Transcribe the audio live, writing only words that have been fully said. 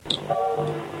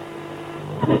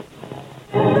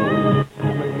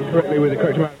with the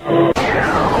correct amount.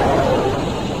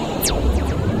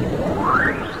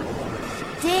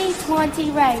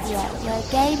 D20 Radio, where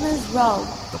gamers roll.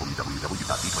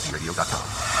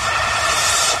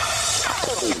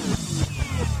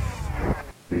 www.d20radio.com.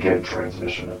 Begin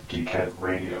transmission of Geekhead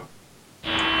Radio.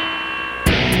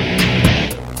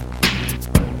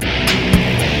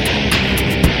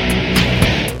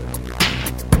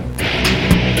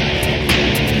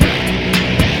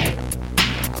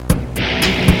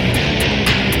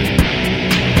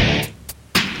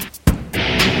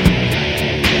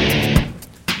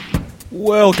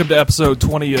 Welcome to episode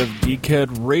 20 of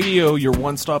Geekhead Radio, your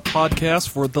one-stop podcast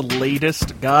for the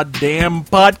latest goddamn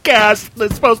podcast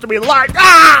that's supposed to be like,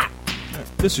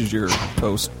 This is your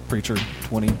host, Preacher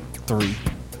 23.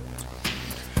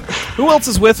 Who else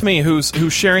is with me who's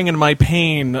sharing in my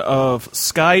pain of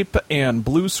Skype and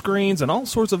blue screens and all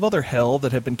sorts of other hell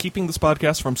that have been keeping this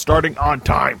podcast from starting on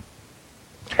time?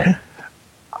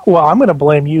 Well, I'm going to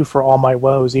blame you for all my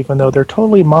woes, even though they're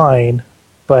totally mine,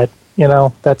 but you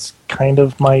know, that's kind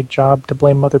of my job to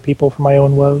blame other people for my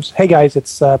own woes. Hey guys,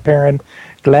 it's Perrin.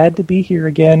 Glad to be here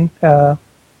again.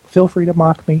 Feel free to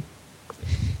mock me.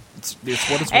 It's what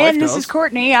his wife does. And this is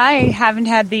Courtney. I haven't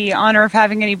had the honor of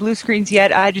having any blue screens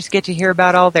yet. I just get to hear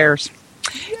about all theirs.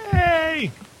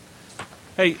 Yay!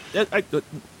 Hey,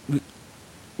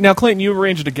 now Clayton, you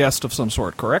arranged a guest of some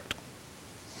sort, correct?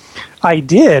 I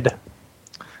did.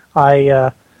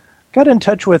 I got in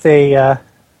touch with a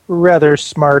rather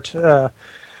smart,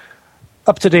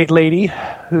 up-to-date lady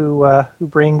who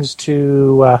brings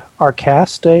to our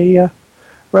cast a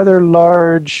rather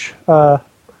large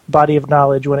body of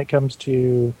knowledge when it comes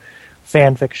to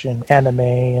fan fiction, anime,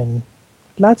 and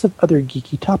lots of other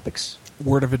geeky topics.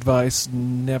 Word of advice,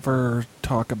 never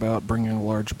talk about bringing a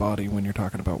large body when you're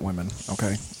talking about women,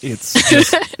 okay? It's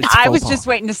I was just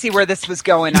waiting to see where this was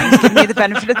going. I'm giving you the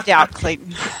benefit of the doubt,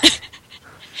 Clayton.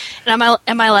 And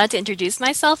am I allowed to introduce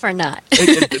myself or not?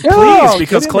 Please,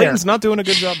 because Clayton's not doing a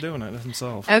good job doing it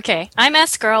himself. Okay. I'm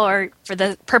S-Girl, or for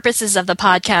the purposes of the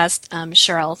podcast,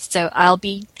 Cheryl. So I'll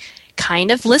be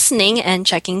kind of listening and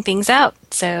checking things out.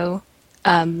 So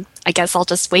I guess I'll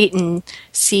just wait and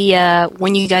see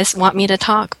when you guys want me to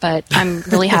talk. But I'm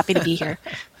really happy to be here.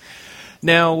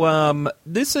 Now,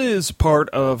 this is part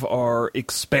of our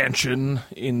expansion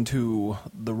into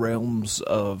the realms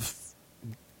of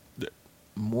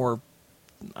more,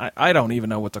 I don't even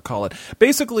know what to call it.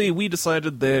 Basically, we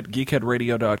decided that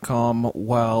geekheadradio.com,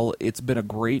 while it's been a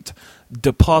great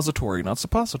depository, not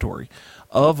suppository,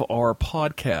 of our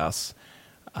podcasts,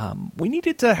 we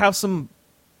needed to have some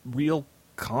real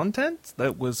content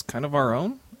that was kind of our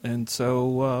own. And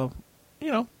so,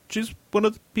 she's one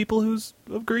of the people who's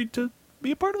agreed to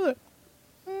be a part of it.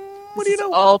 What do you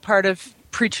know? All part of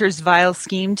Preacher's vile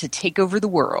scheme to take over the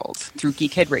world through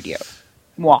Geekhead Radio.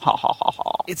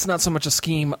 It's not so much a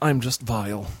scheme, I'm just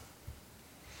vile.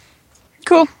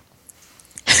 Cool.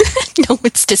 No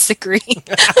one's disagreeing.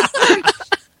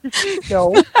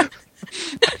 No.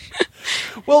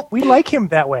 Well, we like him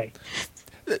that way.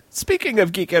 Speaking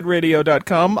of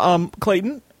geekheadradio.com,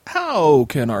 Clayton, how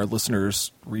can our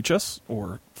listeners reach us,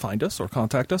 or find us, or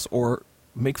contact us, or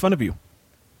make fun of you?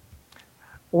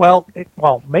 Well,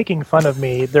 making fun of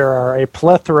me, there are a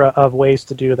plethora of ways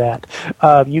to do that.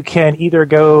 You can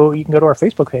go to our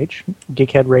Facebook page,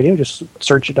 Geekhead Radio, just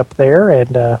search it up there,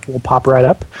 and we'll pop right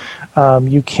up.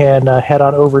 You can head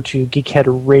on over to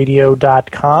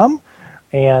geekheadradio.com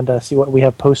and see what we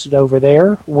have posted over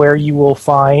there, where you will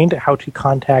find how to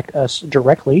contact us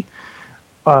directly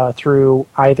through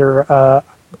either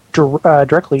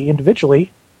directly, individually,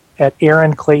 at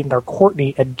Aaron, Clayton, or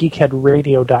Courtney at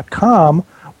geekheadradio.com,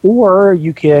 or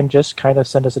you can just kind of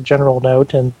send us a general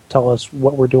note and tell us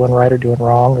what we're doing right or doing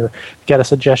wrong, or get a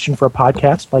suggestion for a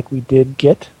podcast like we did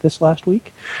get this last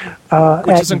week.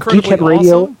 Which is incredibly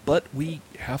awesome, but we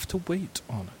have to wait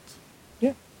on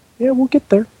it. Yeah, we'll get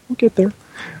there.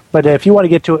 But if you want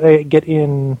to get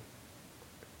an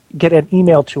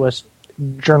email to us,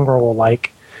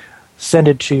 general-like, send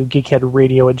it to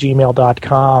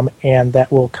geekheadradio@gmail.com, and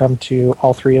that will come to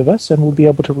all three of us, and we'll be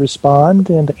able to respond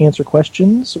and answer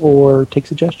questions or take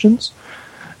suggestions.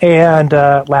 And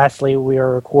lastly, we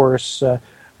are, of course,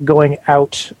 going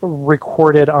out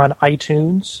recorded on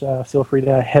iTunes. Feel free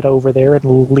to head over there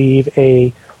and leave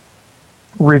a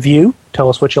review. Tell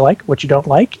us what you like, what you don't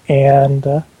like,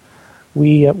 and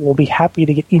we will be happy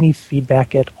to get any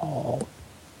feedback at all.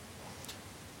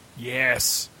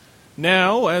 Yes.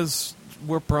 Now, as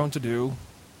we're prone to do,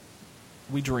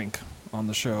 we drink on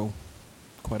the show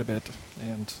quite a bit.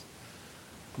 And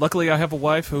luckily I have a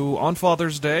wife who, on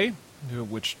Father's Day,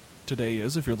 which today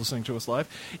is, if you're listening to us live,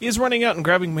 is running out and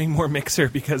grabbing me more mixer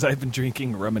because I've been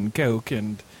drinking rum and coke,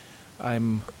 and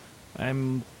I'm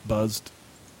buzzed.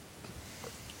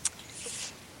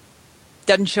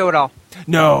 Doesn't show at all.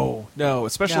 No,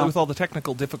 especially No. with all the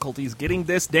technical difficulties getting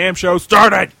this damn show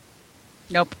started.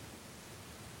 Nope.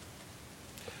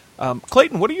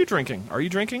 Clayton, what are you drinking? Are you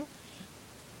drinking?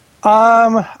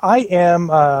 I am,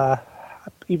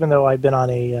 even though I've been on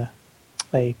a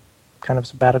kind of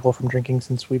sabbatical from drinking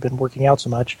since we've been working out so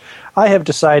much, I have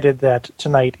decided that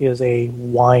tonight is a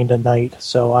wine night.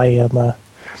 So I've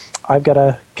got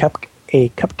a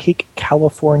Cupcake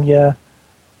California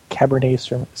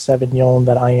Cabernet Sauvignon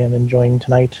that I am enjoying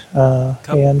tonight.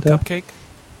 Cupcake?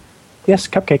 Yes,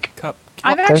 Cupcake.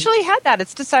 I've actually had that.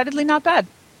 It's decidedly not bad.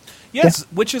 Yes,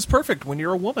 which is perfect when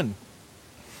you're a woman.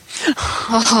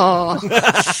 Oh.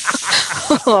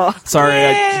 Sorry,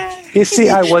 You see,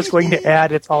 I was going to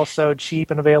add it's also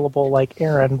cheap and available like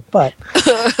Aaron, but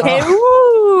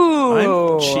Ooh.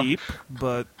 I'm cheap,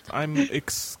 but I'm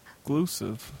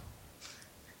exclusive.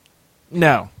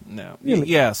 No. Really?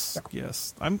 Yes.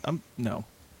 I'm no.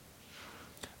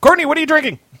 Courtney, what are you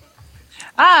drinking?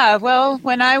 Well,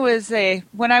 when I was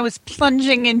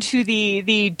plunging into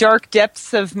the dark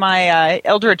depths of my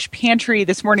Eldritch pantry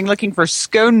this morning looking for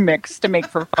scone mix to make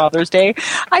for Father's Day,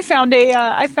 I found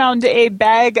a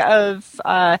bag of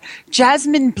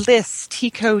Jasmine Bliss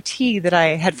Tico tea that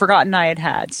I had forgotten I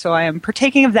had. So I am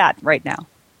partaking of that right now.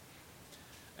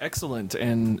 Excellent.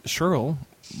 And Cheryl,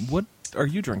 what are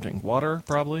you drinking? Water,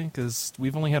 probably, because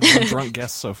we've only had one drunk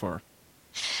guest so far.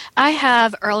 I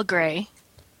have Earl Grey,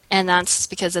 and that's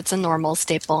because it's a normal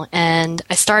staple. And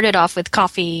I started off with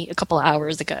coffee a couple of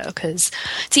hours ago because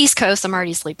it's East Coast. I'm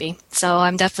already sleepy, so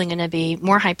I'm definitely going to be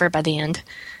more hyper by the end.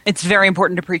 It's very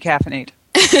important to pre-caffeinate.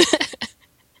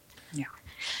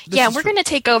 We're going to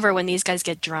take over when these guys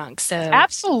get drunk. So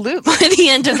Absolutely. by the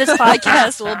end of this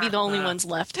podcast, we'll be the only ones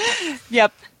left.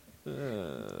 Yep.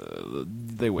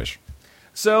 They wish.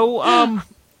 So,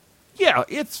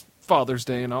 it's Father's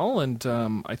Day and all, and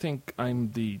I think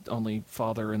I'm the only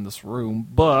father in this room.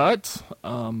 But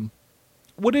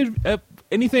what did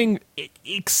anything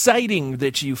exciting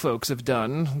that you folks have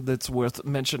done that's worth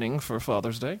mentioning for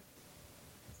Father's Day?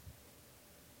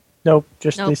 nope,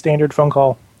 just the standard phone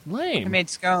call. Lame. I made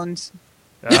scones.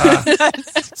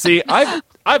 See,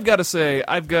 I've got to say,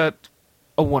 I've got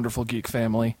a wonderful geek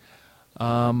family.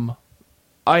 I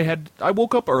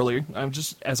woke up early,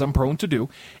 as I'm prone to do,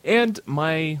 and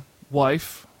my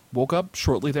wife woke up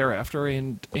shortly thereafter,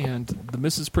 and the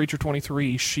Mrs. Preacher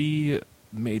 23, she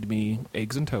made me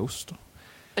eggs and toast.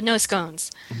 But no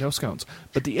scones. No scones.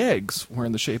 But the eggs were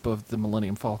in the shape of the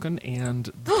Millennium Falcon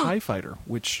and the TIE Fighter,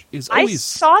 which is always... I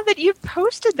saw that you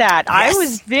posted that. Yes. I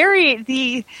was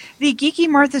the geeky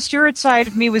Martha Stewart side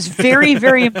of me was very,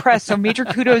 very impressed. So major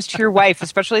kudos to your wife,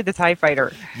 especially the TIE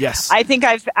Fighter. Yes. I think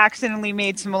I've accidentally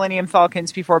made some Millennium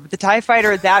Falcons before, but the TIE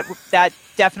Fighter, that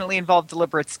definitely involved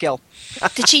deliberate skill.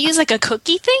 Did she use like a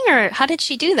cookie thing, or how did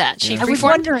she do that? She I was freeformed?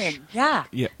 wondering. Yeah.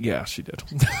 Yeah, she did.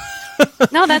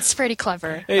 No, that's pretty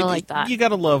clever. Hey, I like that. You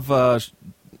gotta love,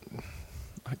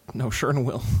 Sherwin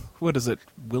Will. What is it?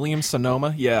 Williams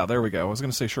Sonoma? Yeah, there we go. I was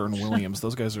gonna say Sherwin Williams.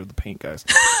 Those guys are the paint guys.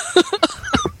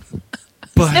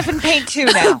 Sniffing paint too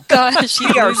now. Gosh,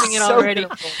 she's We are losing it so already.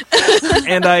 beautiful.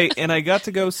 and I got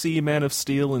to go see Man of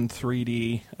Steel in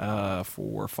 3D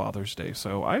for Father's Day,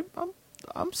 so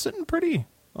I'm sitting pretty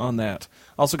on that.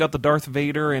 Also got the Darth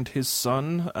Vader and his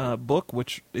son book,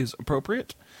 which is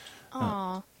appropriate.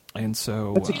 Aw. And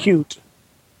so That's cute.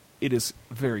 it is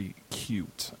very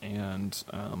cute and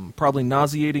probably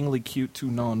nauseatingly cute to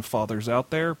non-fathers out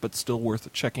there, but still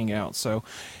worth checking out. So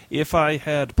if I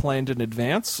had planned in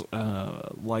advance,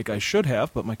 like I should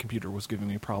have, but my computer was giving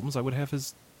me problems, I would have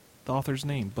the author's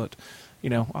name. But,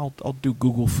 I'll do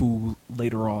Google Foo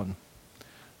later on.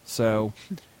 So,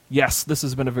 yes, this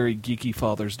has been a very geeky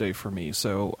Father's Day for me.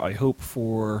 So I hope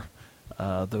for...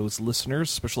 those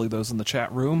listeners, especially those in the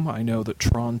chat room. I know that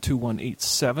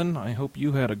Tron2187, I hope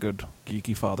you had a good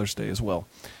geeky Father's Day as well.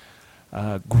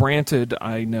 Granted,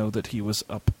 I know that he was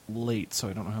up late, so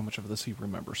I don't know how much of this he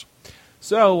remembers.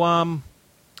 So,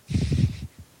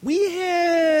 we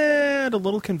had a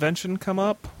little convention come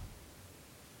up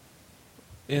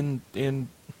in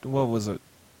what was it,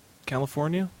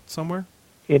 California somewhere?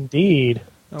 Indeed.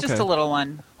 Okay. Just a little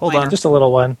one. Hold Minor. on. Just a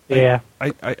little one. Yeah.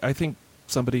 I think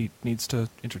somebody needs to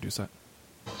introduce that.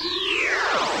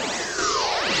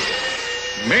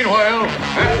 Meanwhile,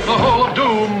 at the Hall of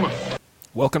Doom.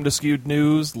 Welcome to Skewed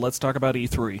News. Let's talk about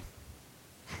E3.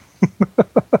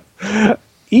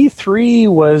 E3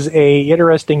 was a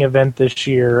interesting event this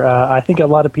year. I think a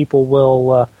lot of people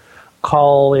will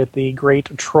call it the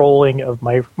great trolling of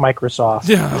Microsoft.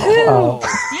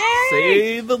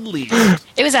 Say the least.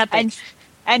 It was epic.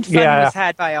 And fun was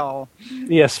had by all.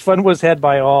 Yes, fun was had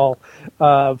by all.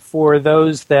 For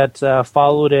those that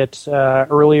followed it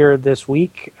earlier this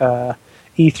week,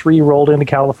 E3 rolled into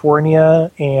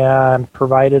California and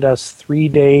provided us 3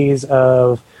 days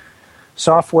of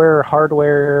software,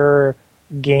 hardware,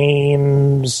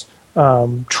 games,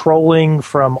 trolling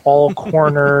from all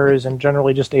corners, and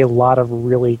generally just a lot of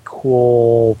really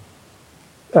cool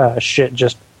shit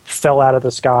just fell out of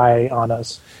the sky on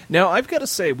us. Now, I've got to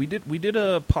say, we did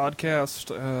a podcast,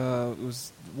 it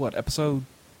was, episode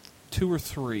 2 or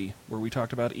 3, where we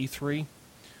talked about E3?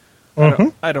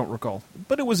 I don't recall,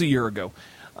 but it was a year ago.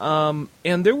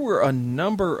 And there were a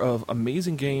number of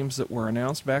amazing games that were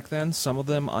announced back then. Some of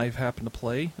them I've happened to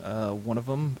play. One of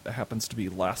them happens to be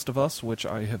Last of Us, which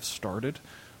I have started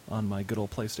on my good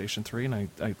old PlayStation 3, and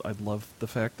I love the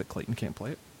fact that Clayton can't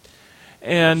play it.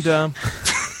 And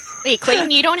Wait, Clayton,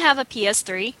 you don't have a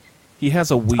PS3? He has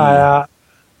a Wii.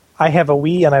 I have a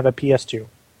Wii and I have a PS2.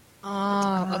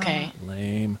 Oh, okay.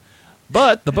 Lame.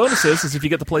 But the bonus is if you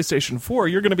get the PlayStation 4,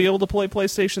 you're going to be able to play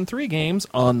PlayStation 3 games,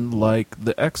 unlike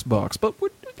the Xbox. But we're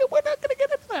not going to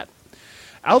get into that.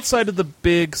 Outside of the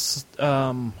big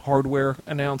hardware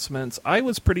announcements, I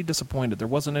was pretty disappointed. There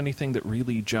wasn't anything that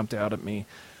really jumped out at me.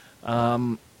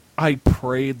 I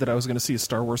prayed that I was going to see a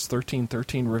Star Wars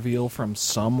 1313 reveal from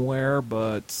somewhere,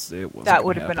 but it wasn't. That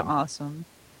would have been awesome.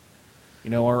 You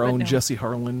know, our own Jesse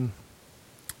Harlan.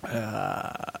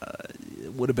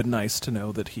 It would have been nice to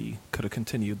know that he could have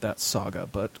continued that saga,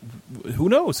 but who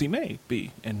knows? He may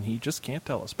be, and he just can't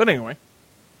tell us. But anyway,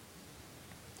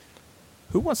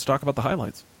 who wants to talk about the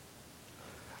highlights?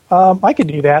 I could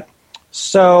do that.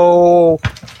 So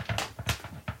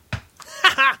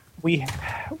we.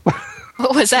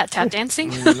 What was that, tap dancing?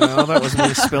 No, that was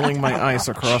me spilling my ice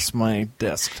across my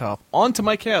desktop onto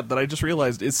my cat that I just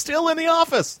realized is still in the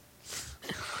office.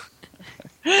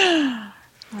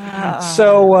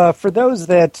 So for those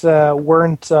that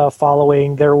weren't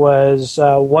following, there was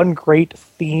one great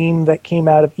theme that came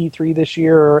out of E3 this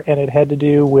year, and it had to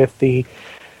do with the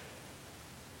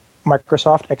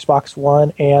Microsoft Xbox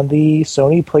One and the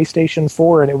Sony PlayStation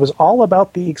 4, and it was all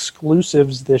about the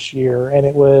exclusives this year, and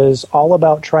it was all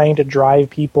about trying to drive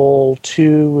people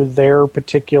to their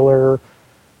particular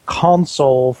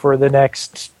console for the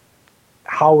next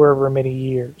however many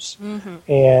years.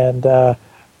 Mm-hmm.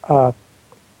 And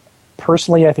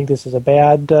personally, I think this is a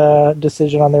bad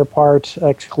decision on their part.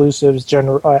 Exclusives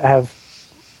are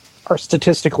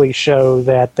statistically show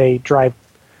that they drive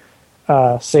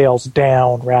sales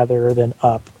down rather than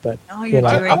up. But all you're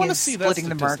doing I want to is see splitting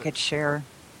that the market share.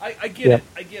 I get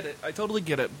it. I totally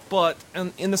get it. But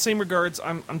in the same regards,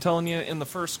 I'm telling you, in the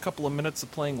first couple of minutes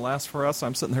of playing Last for Us,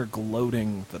 I'm sitting there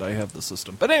gloating that I have the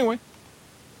system. But anyway.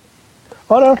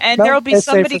 Oh, no, there'll be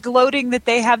somebody gloating that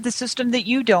they have the system that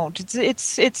you don't.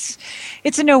 It's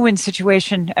a no-win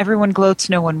situation. Everyone gloats,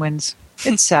 no one wins.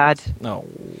 It's sad. No.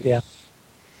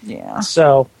 Yeah.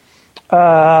 So,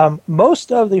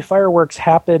 most of the fireworks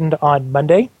happened on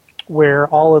Monday, where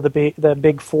all of the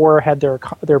big four had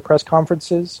their press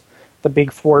conferences. The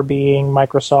big four being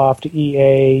Microsoft,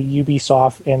 EA,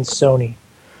 Ubisoft, and Sony.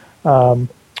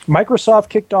 Microsoft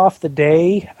kicked off the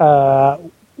day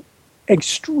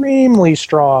extremely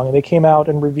strong. They came out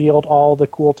and revealed all the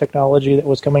cool technology that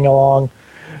was coming along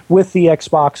with the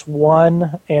Xbox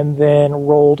One, and then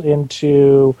rolled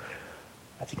into,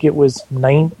 I think it was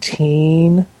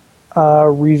 19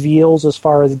 reveals as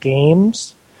far as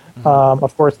games. Mm-hmm.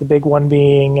 Of course, the big one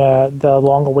being the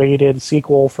long-awaited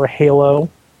sequel for Halo.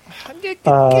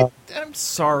 I'm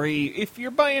sorry. If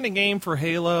you're buying a game for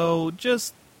Halo,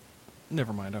 just...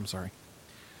 Never mind, I'm sorry.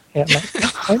 Yeah,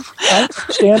 I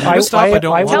understand.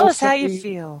 Tell us how you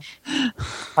feel.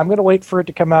 I'm going to wait for it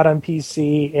to come out on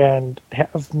PC and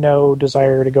have no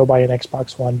desire to go buy an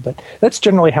Xbox One, but that's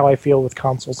generally how I feel with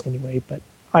consoles anyway, but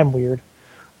I'm weird.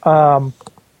 Now,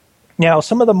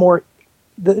 some of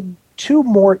the two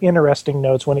more interesting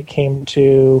notes when it came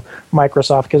to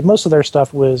Microsoft, because most of their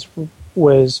stuff was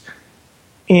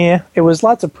it was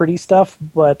lots of pretty stuff,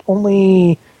 but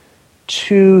only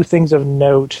two things of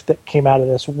note that came out of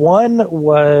this. One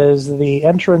was the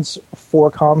entrance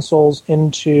for consoles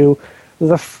into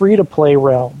the free-to-play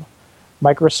realm.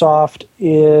 Microsoft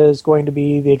is going to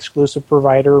be the exclusive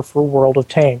provider for World of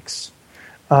Tanks.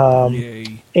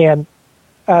 Yay. And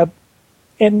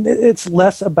it's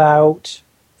less about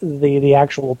the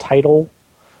actual title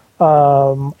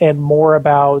and more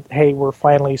about, hey, we're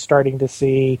finally starting to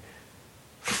see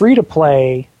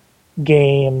free-to-play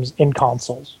games in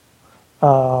consoles.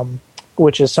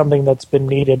 which is something that's been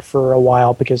needed for a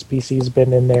while because PC's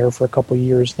been in there for a couple of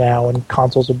years now, and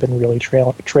consoles have been really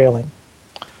trailing.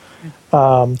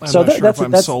 I'm So not sure that's if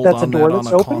I'm that's sold that's a on door that on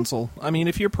that's a open. console. I mean,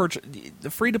 if you're the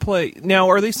free to play now,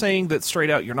 are they saying that straight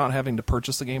out you're not having to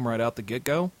purchase the game right out the get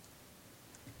go?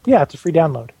 Yeah, it's a free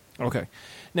download. Okay.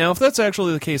 Now, if that's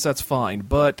actually the case, that's fine.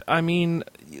 But, I mean,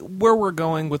 where we're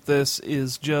going with this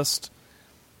is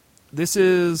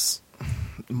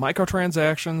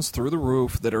microtransactions through the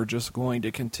roof that are just going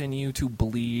to continue to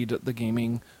bleed the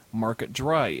gaming market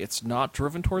dry. It's not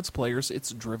driven towards players,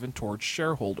 it's driven towards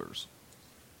shareholders.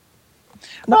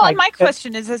 Well, and my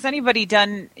question is, has anybody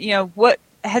done,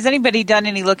 has anybody done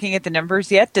any looking at the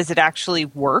numbers yet? Does it actually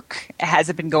work? Has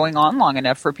it been going on long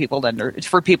enough for people to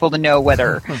know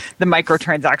whether the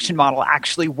microtransaction model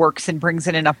actually works and brings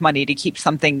in enough money to keep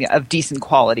something of decent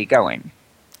quality going?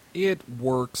 It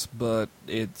works, but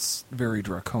it's very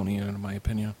draconian, in my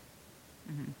opinion.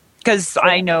 Because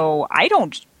I know I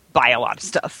don't buy a lot of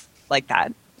stuff like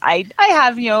that. I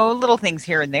have, little things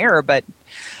here and there, but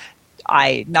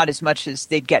not as much as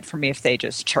they'd get from me if they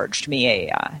just charged me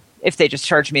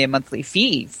a monthly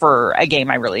fee for a game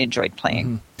I really enjoyed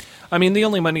playing. I mean, the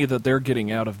only money that they're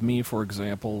getting out of me, for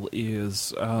example,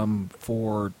 is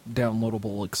for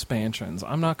downloadable expansions.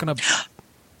 I'm not going to...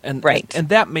 And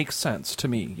that makes sense to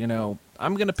me,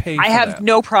 I'm going to pay for I have that.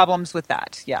 no problems with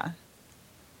that, yeah.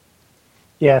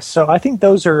 Yeah, so I think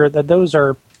those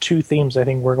are two themes I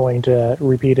think we're going to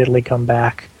repeatedly come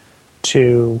back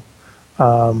to.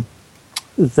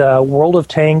 The World of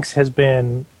Tanks has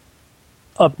been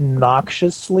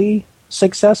obnoxiously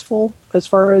successful as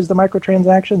far as the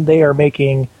microtransaction. They are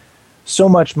making so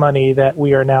much money that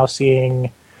we are now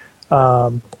seeing.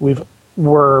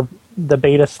 The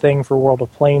beta thing for World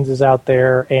of Planes is out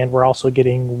there, and we're also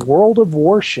getting World of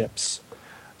Warships.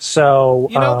 So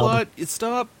you know what?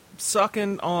 Stop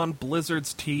sucking on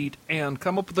Blizzard's teat and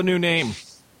come up with a new name.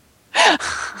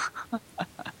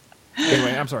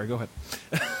 Anyway, I'm sorry. Go ahead.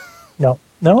 No,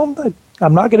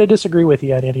 I'm not going to disagree with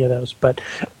you on any of those, but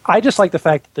I just like the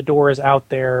fact that the door is out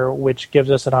there, which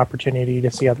gives us an opportunity to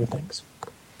see other things.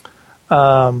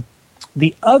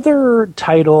 The other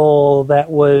title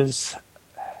that was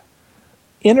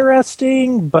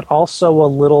interesting, but also a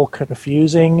little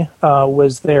confusing,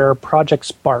 was their Project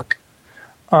Spark,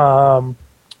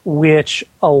 which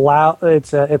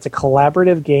it's a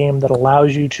collaborative game that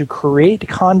allows you to create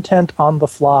content on the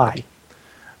fly.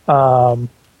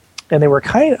 And they were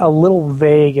kind of a little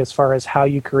vague as far as how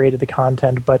you created the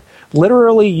content, but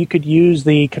literally you could use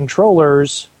the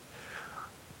controllers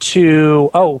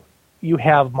to, you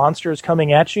have monsters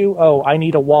coming at you, I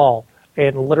need a wall,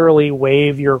 and literally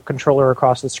wave your controller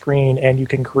across the screen and you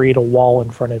can create a wall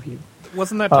in front of you.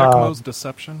 Wasn't that Tecmo's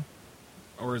Deception?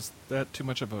 Or is that too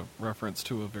much of a reference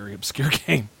to a very obscure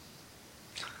game?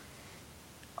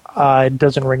 It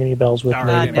doesn't ring any bells with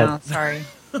me. No, sorry.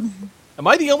 Am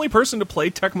I the only person to play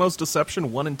Tecmo's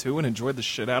Deception 1 and 2 and enjoyed the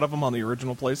shit out of them on the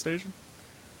original PlayStation?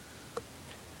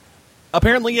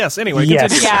 Apparently, yes. Anyway,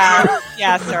 yes. continue.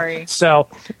 Yeah, sorry. So,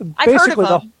 I've heard basically,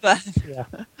 of them, but...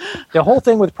 the whole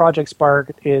thing with Project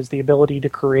Spark is the ability to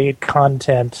create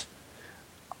content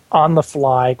on the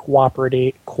fly,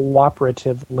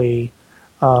 cooperatively.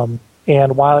 And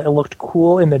while it looked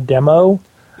cool in the demo,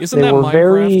 Isn't they that were Minecraft?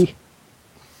 very...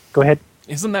 Go ahead.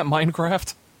 Isn't that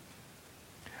Minecraft?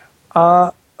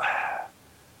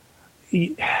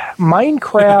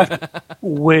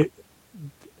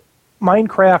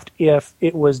 Minecraft, if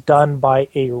it was done by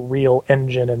a real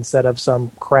engine instead of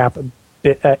some crap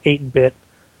 8-bit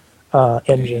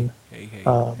engine.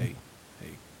 Hey.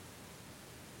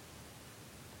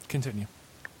 Continue.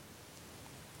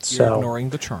 You're ignoring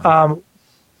the charm.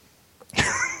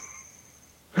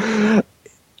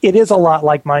 It is a lot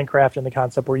like Minecraft in the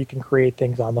concept where you can create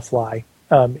things on the fly.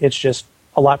 It's just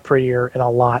a lot prettier and a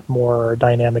lot more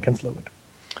dynamic and fluid.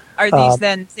 Are these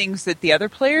then things that the other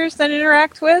players then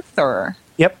interact with, or?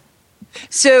 Yep.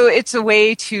 So it's a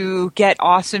way to get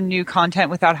awesome new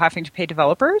content without having to pay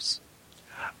developers?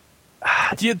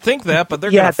 You'd think that, but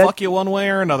they're going to fuck you one way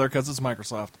or another because it's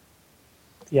Microsoft.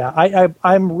 Yeah,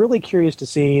 I'm really curious to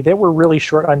see. They were really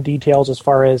short on details as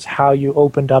far as how you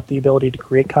opened up the ability to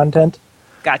create content.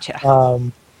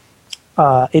 Gotcha.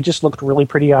 It just looked really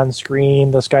pretty on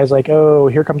screen. This guy's like, oh,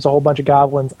 here comes a whole bunch of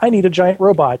goblins. I need a giant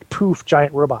robot. Poof,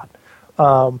 giant robot.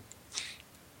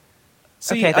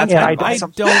 See, okay, that's I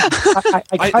awesome. don't...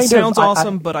 it sounds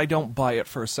awesome, but I don't buy it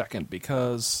for a second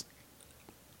because...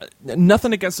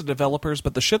 Nothing against the developers,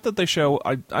 but the shit that they show...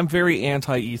 I'm very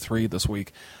anti-E3 this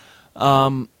week.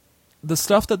 The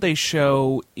stuff that they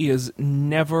show is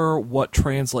never what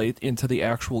translates into the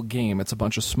actual game. It's a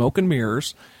bunch of smoke and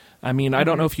mirrors. I mean, I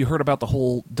don't know if you heard about the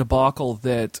whole debacle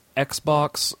that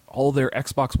Xbox, all their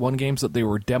Xbox One games that they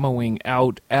were demoing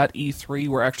out at E3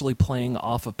 were actually playing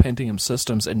off of Pentium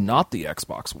systems and not the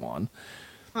Xbox One.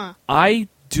 Huh. I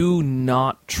do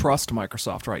not trust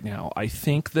Microsoft right now. I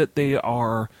think that they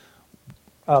are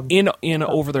in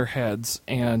over their heads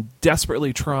and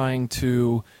desperately trying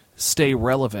to stay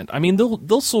relevant. I mean,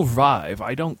 they'll survive.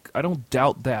 I don't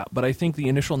doubt that, but I think the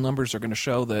initial numbers are going to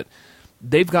show that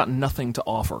they've got nothing to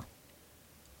offer.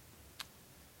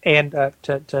 And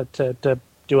to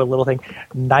do a little thing,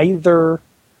 neither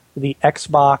the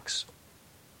Xbox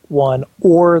One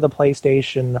or the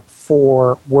PlayStation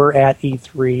 4 were at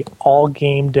E3. All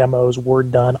game demos were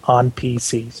done on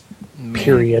PCs,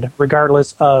 period,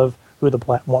 regardless of who the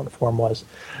platform was.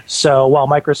 So while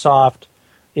Microsoft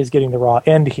is getting the raw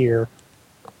end here,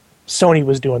 Sony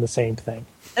was doing the same thing.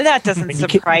 That doesn't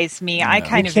surprise me. I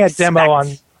kind of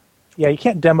expect... you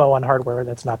can't demo on hardware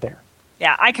that's not there.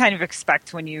 Yeah, I kind of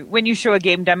expect when you show a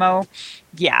game demo,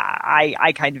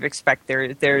 I kind of expect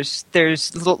there's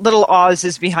little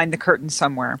Oz's behind the curtain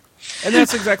somewhere. And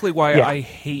that's exactly why I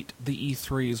hate the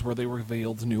E3s where they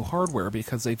revealed new hardware,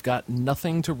 because they've got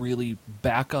nothing to really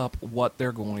back up what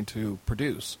they're going to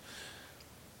produce.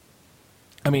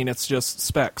 I mean, it's just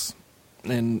specs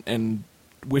and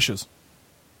wishes.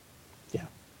 Yeah.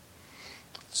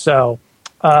 So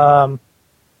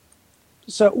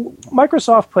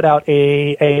Microsoft put out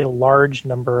a large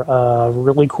number of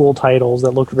really cool titles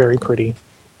that looked very pretty.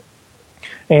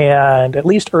 And at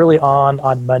least early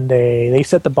on Monday, they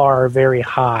set the bar very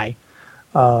high.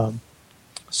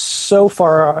 So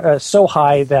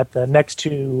high that the next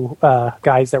two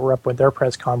guys that were up with their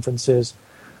press conferences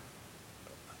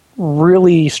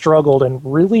really struggled and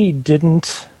really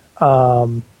didn't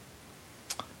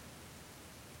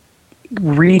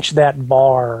reach that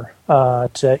bar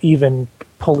to even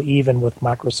pull even with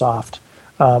Microsoft.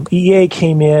 EA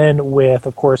came in with,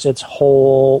 of course, its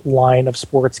whole line of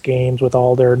sports games with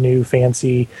all their new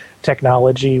fancy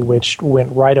technology, which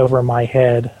went right over my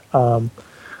head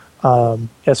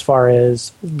as far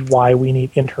as why we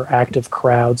need interactive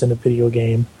crowds in a video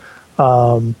game.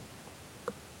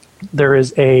 There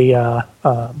is a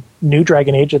new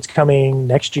Dragon Age that's coming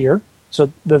next year.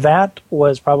 So that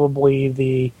was probably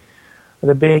the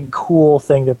big cool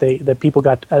thing that people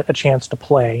got a chance to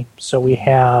play. So we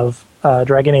have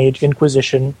Dragon Age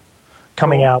Inquisition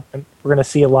coming out, and we're going to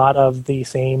see a lot of the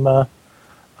same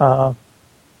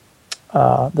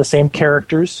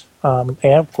characters, and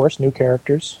of course new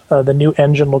characters. The new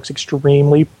engine looks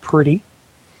extremely pretty.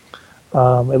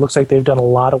 It looks like they've done a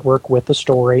lot of work with the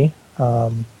story.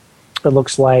 It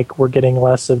looks like we're getting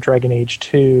less of Dragon Age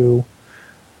 2,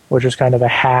 which is kind of a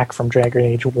hack from Dragon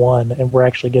Age 1, and we're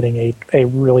actually getting a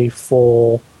really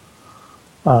full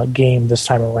game this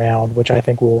time around, which I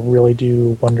think will really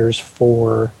do wonders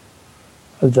for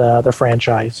the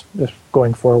franchise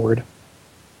going forward.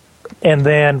 And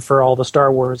then for all the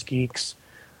Star Wars geeks,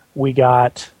 we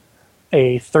got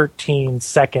a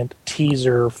 13-second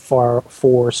teaser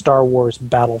for Star Wars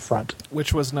Battlefront,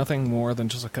 which was nothing more than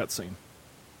just a cutscene.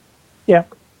 Yeah,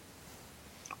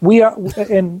 we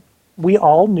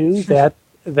all knew that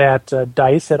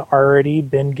DICE had already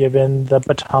been given the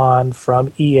baton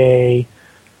from EA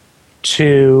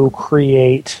to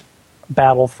create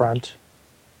Battlefront.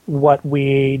 What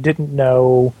we didn't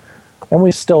know, and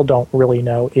we still don't really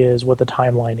know, is what the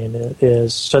timeline in it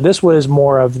is. So this was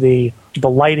more of the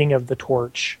lighting of the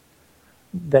torch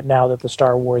that now that the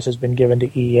Star Wars has been given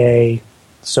to EA.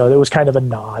 So it was kind of a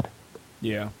nod.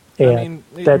 Yeah. And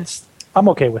I'm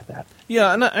okay with that.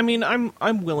 Yeah, and I mean,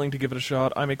 I'm willing to give it a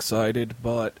shot. I'm excited,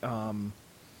 but I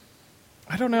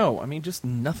don't know. I mean, just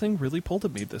nothing really pulled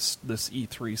at me this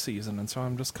E3 season, and so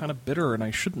I'm just kind of bitter, and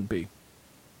I shouldn't be.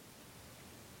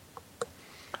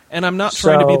 And I'm not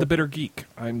trying to be the bitter geek.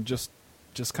 I'm just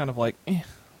kind of like,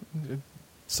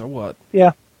 so what?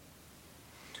 Yeah.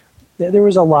 There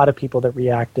was a lot of people that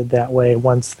reacted that way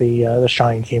once the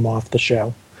shine came off the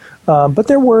show. But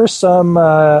there were some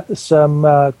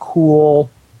cool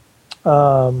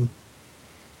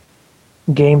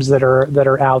games that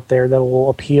are out there that will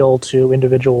appeal to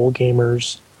individual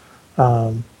gamers.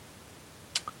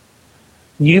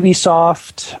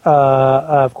 Ubisoft,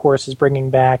 of course, is bringing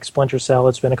back Splinter Cell.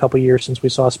 It's been a couple years since we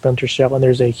saw Splinter Cell, and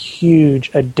there's a huge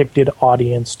addicted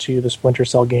audience to the Splinter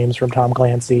Cell games from Tom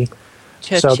Clancy.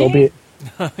 Cha-ching. So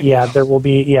there'll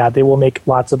be, they will make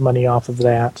lots of money off of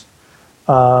that.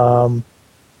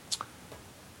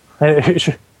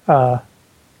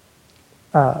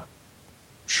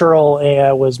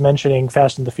 Cheryl was mentioning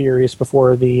Fast and the Furious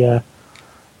before the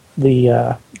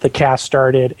cast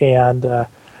started, and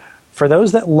For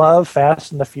those that love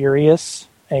Fast and the Furious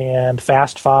and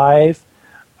Fast 5,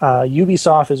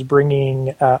 Ubisoft is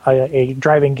bringing a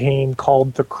driving game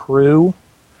called The Crew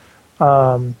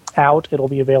out. It'll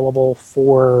be available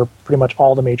for pretty much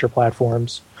all the major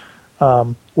platforms,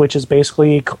 which is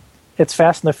basically, it's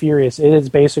Fast and the Furious. It is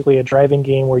basically a driving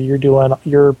game where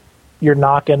you're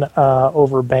knocking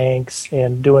over banks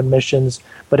and doing missions,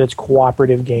 but it's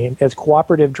cooperative game. It's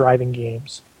cooperative driving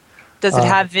games. Does it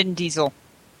have Vin Diesel?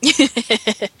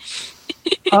 If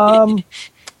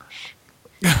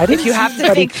You have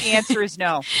to think the answer is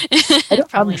no.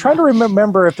 I'm trying to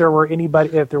remember if there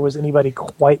was anybody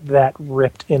quite that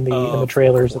ripped in the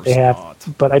trailers that they have,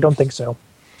 but I don't think so.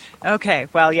 Okay,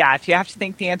 well, yeah, if you have to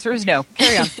think the answer is no.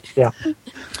 Carry on. Yeah.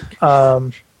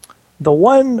 The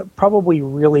one probably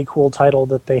really cool title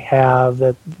that they have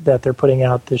that they're putting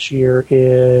out this year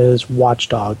is Watch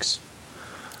Dogs.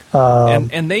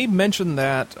 And they mentioned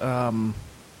that.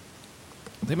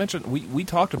 They mentioned we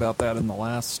talked about that in the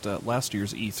last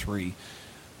year's E3,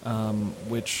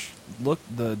 which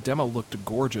the demo looked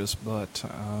gorgeous, but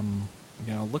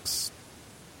looks.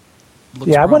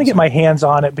 Yeah, I want to get my hands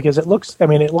on it because it looks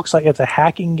like it's a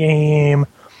hacking game.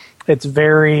 It's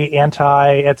very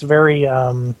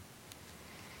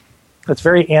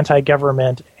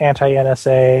anti-government,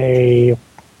 anti-NSA.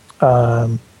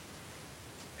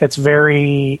 It's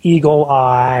very eagle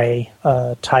eye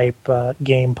type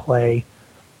gameplay.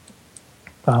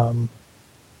 When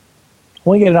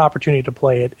we get an opportunity to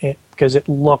play it because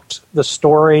the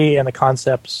story and the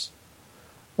concepts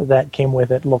that came with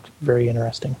it looked very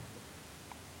interesting.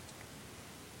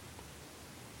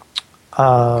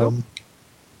 Cool.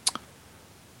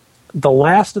 The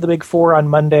last of the big four on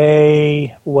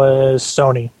Monday was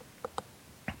Sony,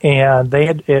 and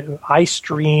I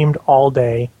streamed all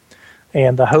day,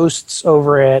 and the hosts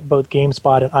over at both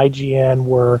GameSpot and IGN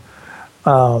were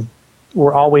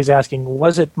always asking,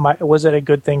 was it a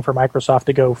good thing for Microsoft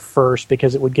to go first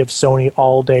because it would give Sony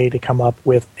all day to come up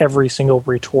with every single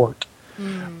retort,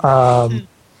 and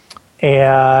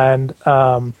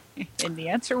the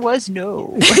answer was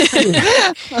no.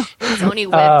 Sony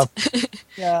wept.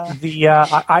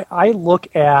 I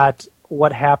look at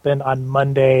what happened on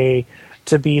Monday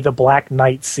to be the Black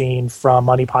Knight scene from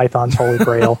Monty Python's Holy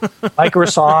Grail.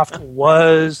 Microsoft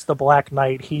was the Black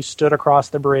Knight. He stood across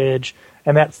the bridge,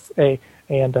 and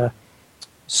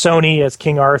Sony as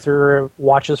King Arthur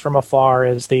watches from afar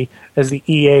as the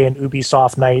EA and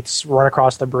Ubisoft knights run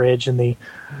across the bridge, and the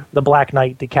Black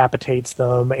Knight decapitates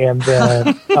them, and then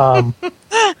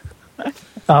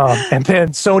and then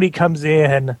Sony comes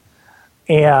in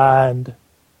and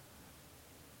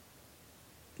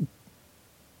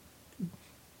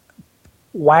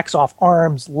whacks off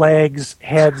arms, legs,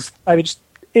 heads. I mean,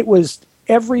 it was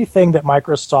everything that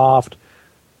Microsoft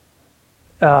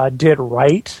did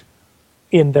right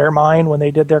in their mind when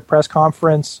they did their press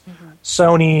conference. Mm-hmm.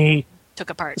 Sony took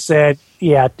apart. Said,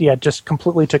 yeah, just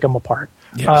completely took them apart.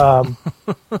 Yeah.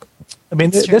 I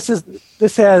mean,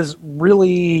 this has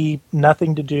really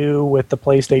nothing to do with the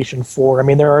PlayStation 4. I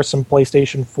mean, there are some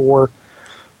PlayStation 4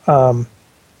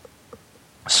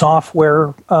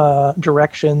 software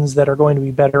directions that are going to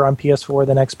be better on PS4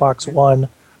 than Xbox One,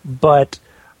 but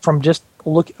from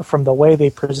the way they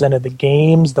presented the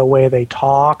games, the way they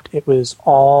talked, it was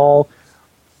all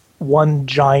one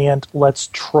giant let's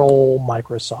troll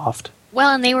Microsoft.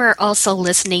 Well, and they were also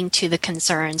listening to the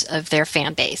concerns of their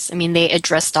fan base. I mean, they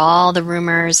addressed all the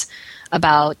rumors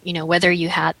about, whether you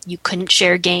couldn't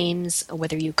share games,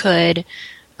 whether you could,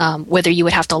 whether you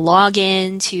would have to log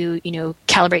in to,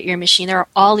 calibrate your machine. There are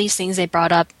all these things they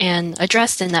brought up and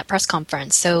addressed in that press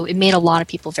conference. So it made a lot of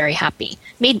people very happy.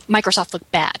 Made Microsoft look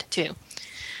bad, too.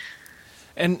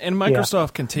 And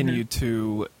Microsoft continued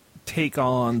to take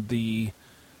on the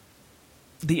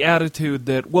attitude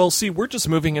that, well, see, we're just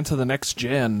moving into the next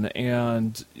gen,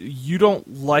 and you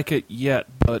don't like it yet,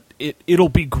 but it'll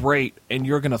be great, and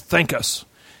you're going to thank us.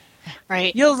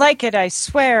 Right. You'll like it, I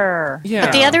swear. Yeah.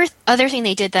 But the other thing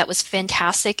they did that was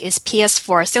fantastic is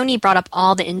PS4. Sony brought up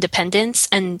all the independents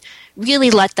and really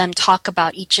let them talk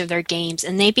about each of their games,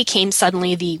 and they became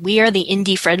suddenly we are the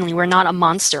indie friendly. We're not a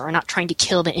monster. We're not trying to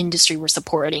kill the industry. We're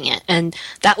supporting it. And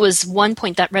that was one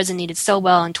point that resonated so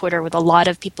well on Twitter with a lot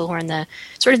of people who are in the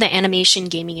sort of the animation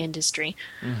gaming industry.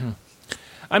 Mm-hmm.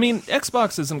 I mean,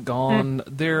 Xbox isn't gone.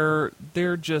 They're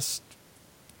just...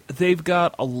 They've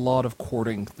got a lot of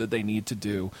courting that they need to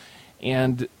do.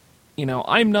 And,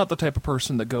 I'm not the type of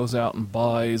person that goes out and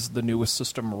buys the newest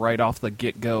system right off the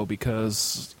get-go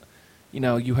because,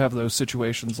 you have those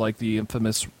situations like the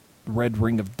infamous Red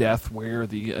Ring of Death where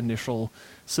the initial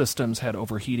systems had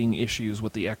overheating issues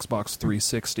with the Xbox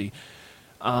 360.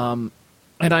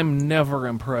 And I'm never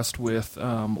impressed with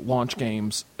launch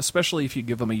games, especially if you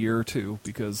give them a year or two,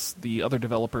 because the other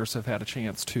developers have had a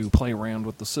chance to play around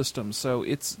with the system. So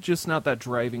it's just not that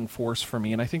driving force for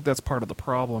me, and I think that's part of the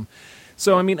problem.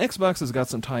 So, I mean, Xbox has got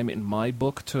some time in my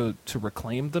book to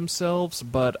reclaim themselves,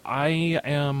 but I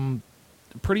am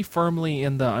pretty firmly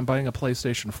in the I'm buying a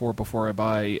PlayStation 4 before I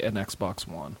buy an Xbox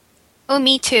One. Oh,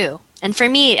 me too. And for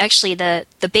me, actually, the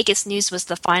biggest news was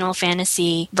the Final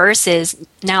Fantasy versus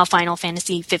now Final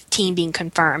Fantasy 15 being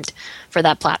confirmed for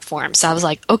that platform. So I was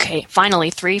like, okay,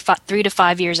 finally, 3 to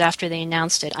 5 years after they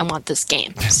announced it, I want this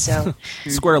game. So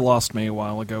Square lost me a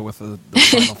while ago with the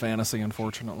Final Fantasy,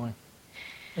 unfortunately.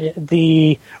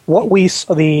 The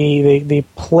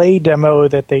play demo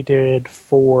that they did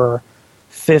for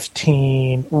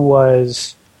 15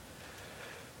 was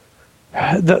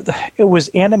it was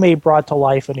anime brought to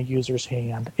life in a user's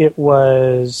hand. It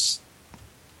was,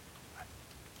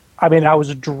 I mean, I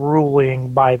was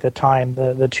drooling by the time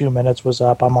the 2 minutes was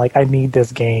up. I'm like, I need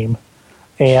this game.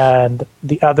 And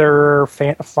the other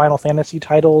Final Fantasy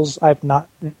titles, I've not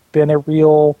been a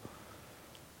real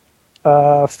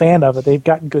fan of it. They've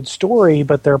got good story,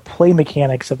 but their play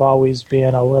mechanics have always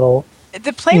been a little.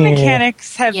 The play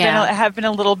mechanics have been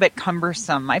a little bit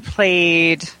cumbersome. I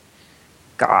played.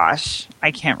 Gosh, I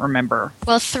can't remember.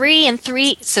 Well, 3 and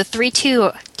 3, so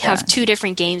 3.2 have two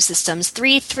different game systems.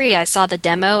 3.3, I saw the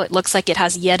demo. It looks like it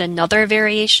has yet another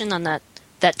variation on that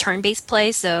turn-based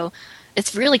play, so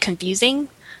it's really confusing.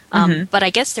 But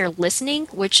I guess they're listening,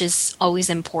 which is always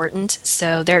important.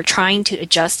 So they're trying to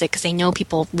adjust it because they know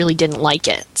people really didn't like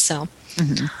it. So,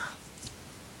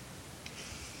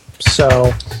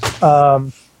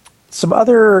 some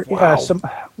other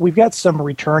we've got some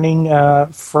returning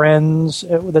friends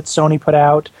that Sony put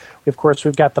out. Of course,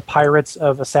 we've got the Pirates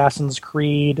of Assassin's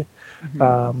Creed.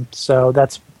 So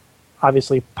that's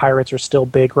obviously Pirates are still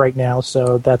big right now.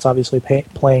 So that's obviously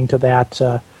playing to that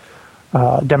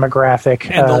demographic.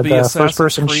 And there'll be the Assassin's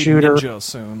first-person Creed shooter Ninja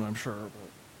soon, I'm sure.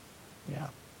 Yeah.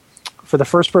 For the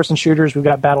first-person shooters, we've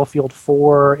got Battlefield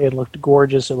 4. It looked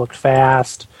gorgeous. It looked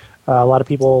fast. A lot of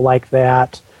people like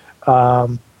that.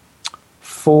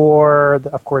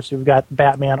 Of course, we've got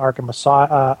Batman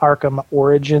Arkham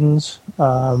Origins.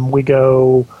 We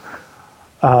go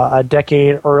a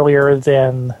decade earlier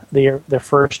than the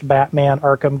first Batman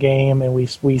Arkham game, and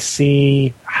we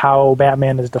see how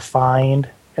Batman is defined,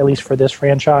 at least for this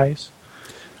franchise.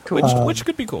 Which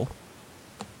could be cool.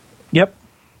 Yep.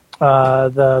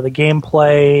 The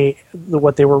gameplay,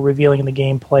 what they were revealing in the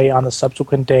gameplay on the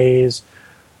subsequent days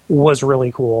was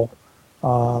really cool.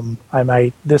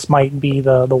 This might be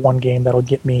the one game that'll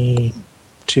get me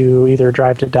to either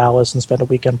drive to Dallas and spend a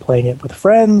weekend playing it with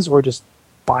friends, or just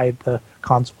buy the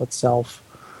console itself.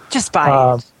 Just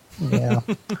buy it.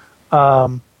 Yeah.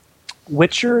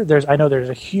 Witcher. I know there's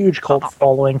a huge cult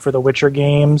following for the Witcher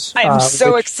games. I'm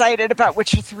so excited about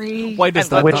Witcher 3. Why does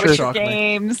that not shock me?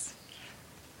 Games.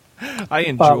 I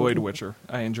enjoyed Witcher.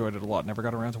 I enjoyed it a lot. Never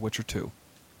got around to Witcher 2.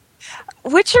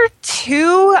 Witcher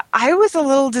 2, I was a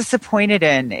little disappointed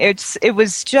in. It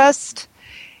wasn't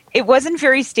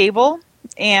very stable,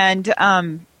 and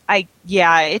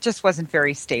it just wasn't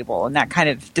very stable, and that kind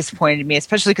of disappointed me,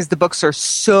 especially because the books are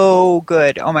so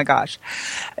good. Oh my gosh.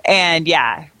 And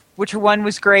yeah, Witcher 1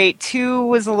 was great. 2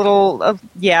 was a little,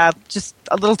 just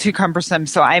a little too cumbersome,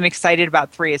 so I'm excited about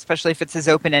 3, especially if it's as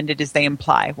open-ended as they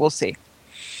imply. We'll see.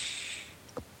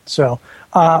 So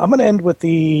I'm going to end with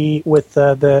with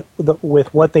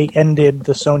what they ended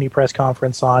the Sony press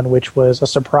conference on, which was a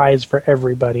surprise for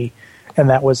everybody, and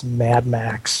that was Mad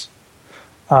Max.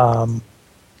 The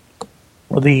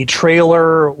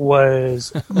trailer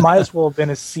might as well have been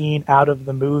a scene out of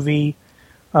the movie.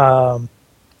 The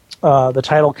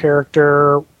title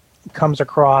character comes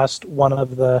across one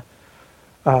of the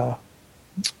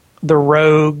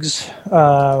rogues.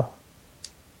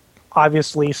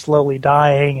 Obviously slowly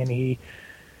dying, and he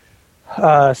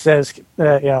says,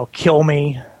 kill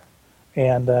me.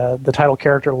 And the title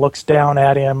character looks down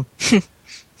at him,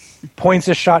 points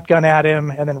his shotgun at him,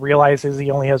 and then realizes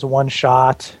he only has one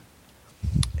shot.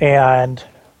 And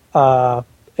you're not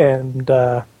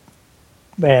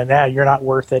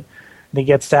worth it. And he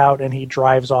gets out and he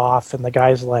drives off, and the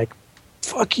guy's like,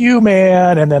 fuck you,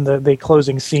 man. And then the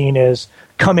closing scene is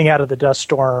coming out of the dust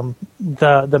storm,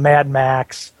 the Mad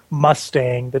Max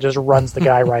Mustang that just runs the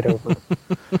guy right over.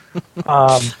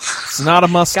 It's not a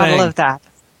Mustang. Gotta love that.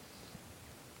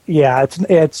 Yeah,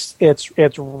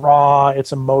 it's raw.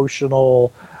 It's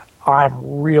emotional.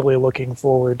 I'm really looking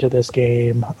forward to this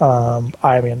game. I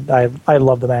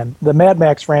love the Mad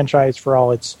Max franchise for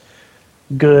all its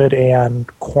good and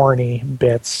corny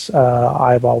bits.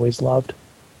 I've always loved.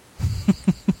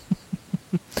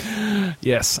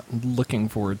 Yes, looking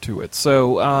forward to it.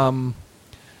 So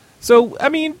I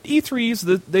mean,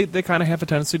 E3s, they kind of have a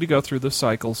tendency to go through this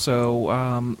cycle, so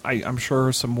I'm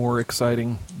sure some more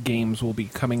exciting games will be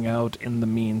coming out in the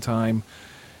meantime.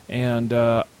 And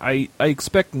I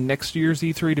expect next year's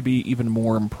E3 to be even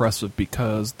more impressive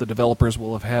because the developers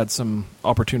will have had some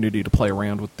opportunity to play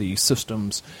around with the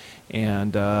systems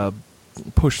and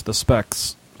push the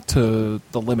specs to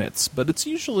the limits. But it's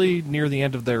usually near the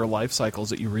end of their life cycles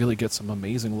that you really get some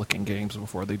amazing-looking games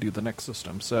before they do the next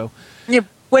system. So, yeah.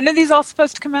 When are these all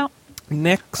supposed to come out?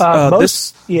 Next, what? November?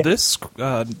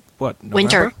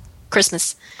 Winter,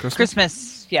 Christmas.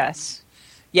 Yes.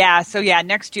 Yeah. So yeah,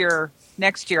 next year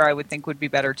I would think would be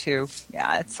better too.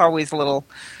 Yeah, it's always a little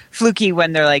fluky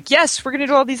when they're like, "Yes, we're going to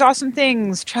do all these awesome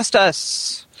things. Trust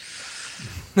us.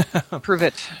 Prove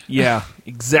it." Yeah,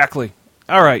 exactly.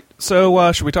 All right. So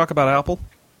should we talk about Apple?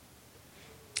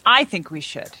 I think we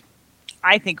should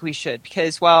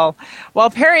because while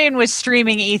Perion was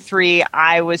streaming E3,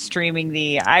 I was streaming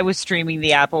the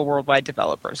Apple Worldwide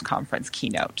Developers Conference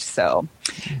keynote. So,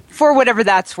 for whatever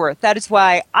that's worth, that is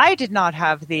why I did not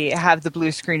have the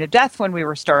blue screen of death when we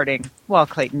were starting. Well,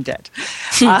 Clayton did.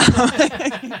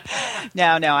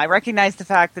 No, I recognize the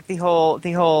fact that the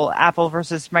whole Apple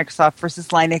versus Microsoft versus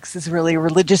Linux is really a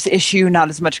religious issue, not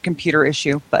as much a computer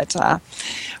issue. But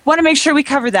want to make sure we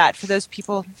cover that for those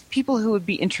people who would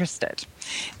be interested.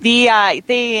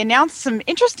 They announced some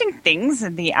interesting things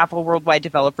in the Apple Worldwide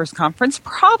Developers Conference.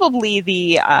 Probably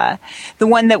the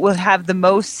one that will have the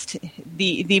most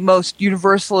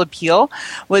universal appeal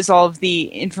was all of the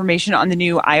information on the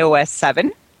new iOS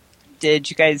 7. Did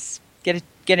you guys get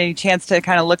any chance to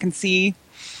kind of look and see?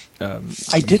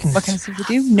 I didn't. What kind of stuff to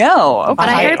do? No. Okay. But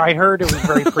I heard it was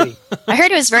very pretty. I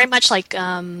heard it was very much like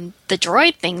the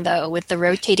Droid thing, though, with the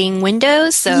rotating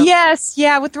windows. So yes,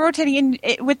 yeah, with the rotating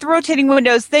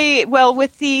windows,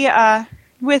 with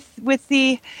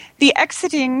the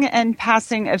exiting and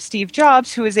passing of Steve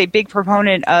Jobs, who is a big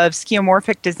proponent of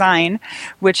skeuomorphic design,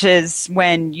 which is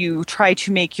when you try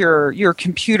to make your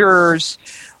computers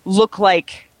look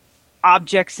like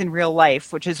objects in real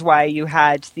life, which is why you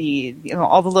had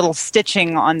all the little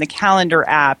stitching on the calendar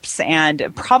apps,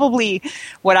 and probably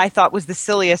what I thought was the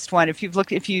silliest one.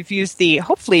 Hopefully you've used the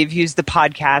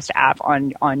podcast app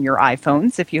on your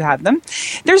iPhones if you have them.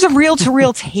 There's a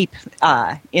reel-to-reel tape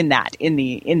in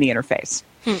the interface.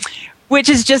 Which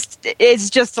is just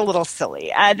a little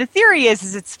silly. The theory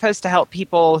is it's supposed to help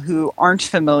people who aren't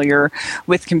familiar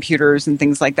with computers and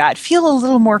things like that feel a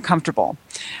little more comfortable.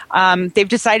 They've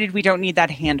decided we don't need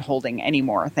that hand holding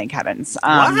anymore, thank heavens.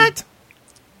 What?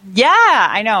 Yeah,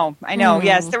 I know.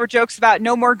 Yes, there were jokes about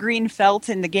no more green felt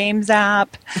in the Games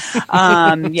app.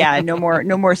 No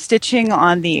more stitching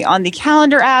on the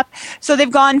calendar app. So they've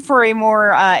gone for a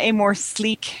more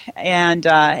sleek and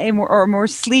more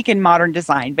sleek and modern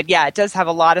design. But yeah, it does have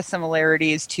a lot of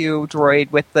similarities to Droid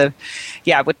with the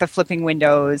flipping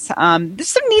windows. There's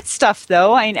some neat stuff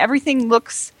though. I mean, everything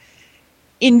looks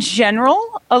in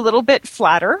general a little bit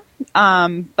flatter,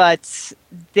 but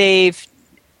they've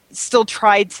still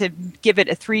tried to give it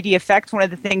a 3D effect. One of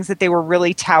the things that they were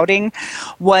really touting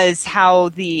was how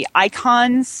the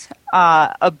icons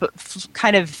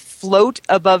kind of float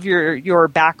above your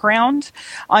background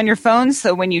on your phone.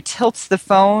 So when you tilt the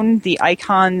phone, the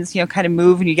icons, kind of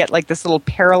move and you get like this little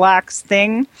parallax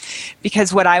thing.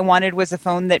 Because what I wanted was a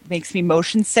phone that makes me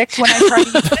motion sick when I try to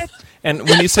use it. And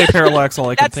when you say parallax, all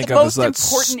I can think of is that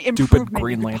stupid improvement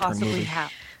Green Lantern movie.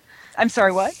 I'm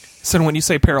sorry, what? So when you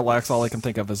say parallax, all I can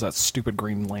think of is that stupid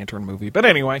Green Lantern movie. But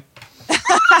anyway.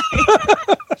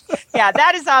 Yeah,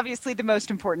 that is obviously the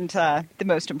most important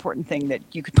thing that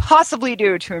you could possibly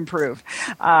do to improve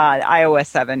iOS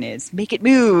 7 is make it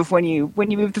move when you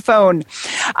move the phone.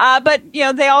 But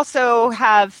they also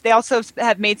have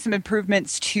made some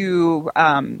improvements to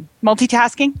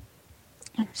multitasking,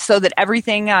 so that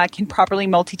everything can properly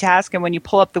multitask. And when you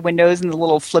pull up the windows and the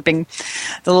little flipping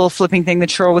thing that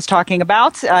Cheryl was talking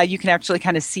about, you can actually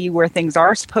kind of see where things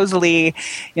are. Supposedly,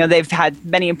 they've had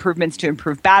many improvements to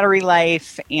improve battery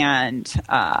life and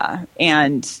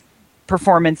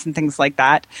performance and things like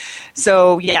that.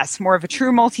 So yes, more of a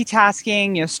true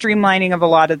multitasking, streamlining of a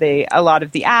lot of the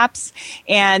apps.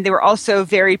 And they were also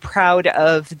very proud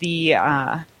of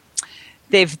the.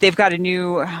 They've got a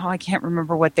new, I can't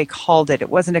remember what they called it. It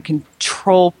wasn't a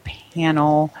control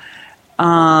panel.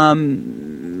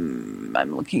 I'm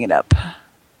looking it up.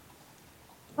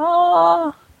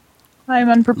 Oh, I'm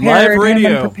unprepared. Live radio.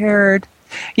 I'm unprepared.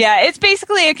 Yeah, it's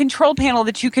basically a control panel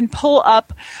that you can pull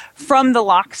up from the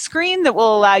lock screen that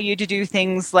will allow you to do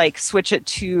things like switch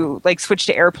to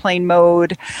airplane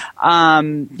mode,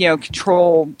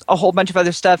 control a whole bunch of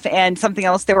other stuff, and something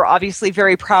else they were obviously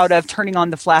very proud of, turning on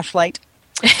the flashlight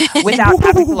without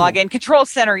having to log in. Control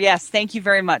center, yes, thank you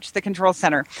very much. The control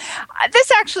center.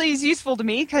 This actually is useful to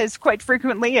me because quite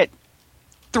frequently at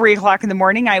 3 o'clock in the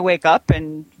morning, I wake up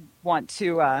and want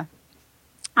to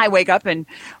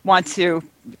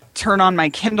turn on my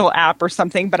Kindle app or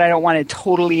something, but I don't want to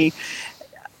totally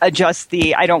adjust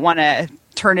I don't want to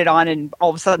turn it on and all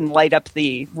of a sudden light up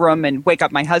the room and wake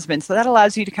up my husband. So that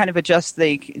allows you to kind of adjust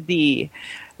the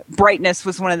brightness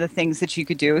was one of the things that you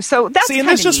could do. So that's and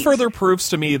this just further proves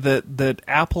to me that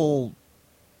Apple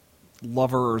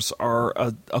lovers are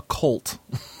a cult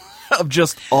of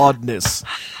just oddness.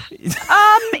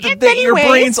 That your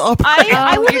brains operate.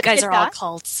 You guys are all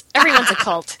cults. Everyone's a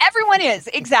cult. Everyone is,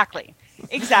 exactly.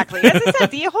 As I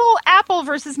said, the whole Apple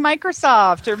versus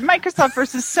Microsoft, or Microsoft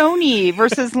versus Sony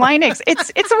versus Linux,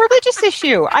 it's a religious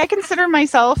issue. I consider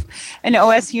myself an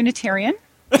OS Unitarian.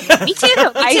 Me too.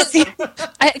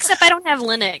 Except I don't have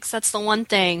Linux. That's the one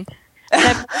thing. I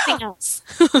have nothing else.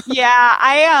 Yeah,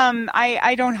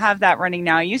 I don't have that running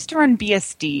now. I used to run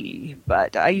BSD,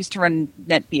 but I used to run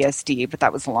NetBSD, but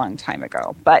that was a long time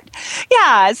ago. But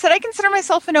yeah, so I consider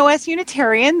myself an OS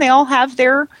Unitarian. They all have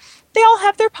their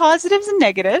positives and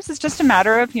negatives. It's just a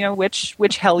matter of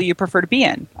which hell you prefer to be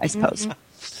in, I suppose.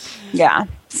 Mm-hmm. Yeah.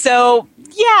 So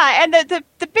yeah, and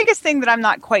the biggest thing that I'm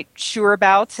not quite sure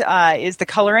about is the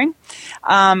coloring.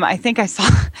 I think I saw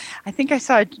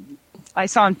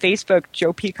on Facebook,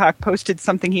 Joe Peacock posted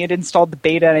something. He had installed the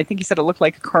beta, and I think he said it looked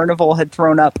like a carnival had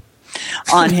thrown up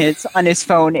on his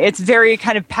phone. It's very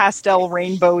kind of pastel,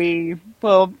 rainbowy.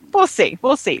 Well, we'll see.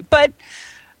 But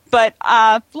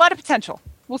a lot of potential.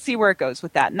 We'll see where it goes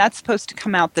with that, and that's supposed to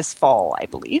come out this fall, I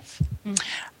believe.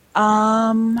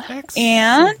 Excellent.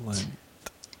 And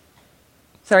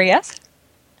sorry, yes.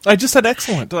 I just said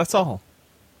excellent. That's all.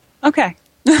 Okay.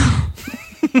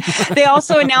 They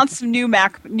also announced some new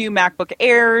MacBook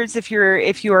Airs. If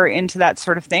you are into that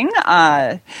sort of thing,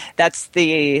 that's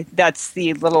the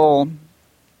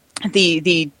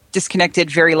disconnected,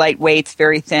 very lightweight,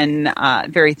 very thin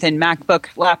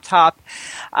MacBook laptop.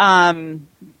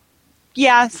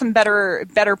 Yeah, some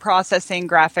better processing,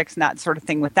 graphics, and that sort of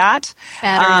thing with that.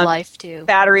 Battery life, too.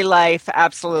 Battery life,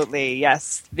 absolutely.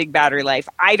 Yes, big battery life.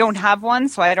 I don't have one,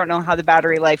 so I don't know how the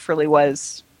battery life really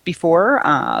was before.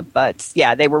 But,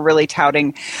 yeah, they were really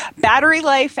touting battery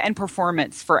life and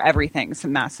performance for everything,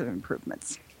 some massive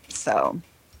improvements. So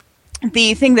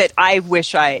the thing that I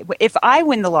wish if I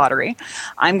win the lottery,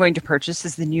 I'm going to purchase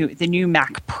is the new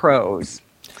Mac Pros.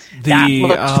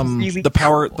 The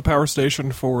power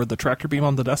station for the tractor beam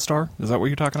on the Death Star. Is that what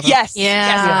you're talking about? Yes.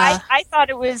 Yeah. Yes. I thought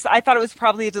it was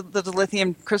probably the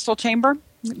lithium crystal chamber,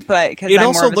 but it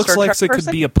also looks like it could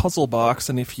be a puzzle box,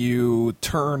 and if you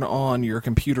turn on your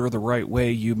computer the right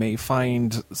way, you may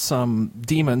find some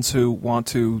demons who want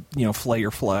to flay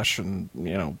your flesh, and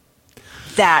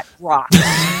that rocks.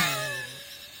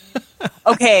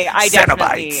 Okay, I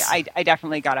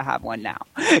definitely got to have one now.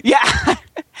 Yeah.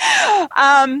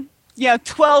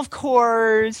 12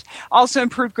 cores, also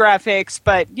improved graphics,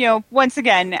 but, once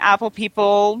again, Apple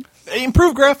people...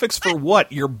 Improved graphics for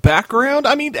what? Your background?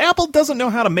 I mean, Apple doesn't know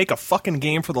how to make a fucking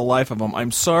game for the life of them.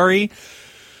 I'm sorry.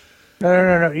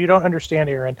 No. You don't understand,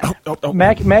 Aaron. Oh.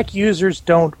 Mac users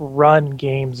don't run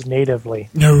games natively.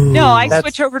 No, I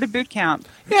switch over to Boot Camp.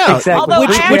 Yeah, exactly.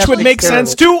 Which would make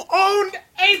sense to own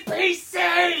a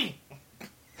PC!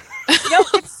 No.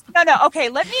 Okay,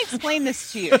 let me explain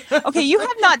this to you. Okay, you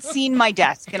have not seen my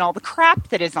desk and all the crap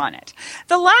that is on it.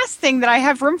 The last thing that I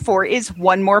have room for is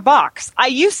one more box. I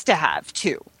used to have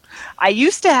two. I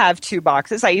used to have two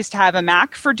boxes. I used to have a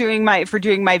Mac for doing my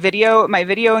video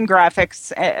and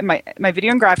graphics, my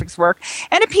video and graphics work,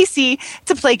 and a PC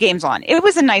to play games on. It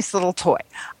was a nice little toy.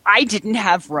 I didn't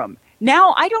have room.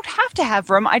 Now I don't have to have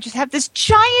room. I just have this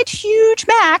giant, huge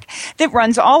Mac that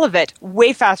runs all of it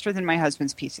way faster than my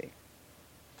husband's PC.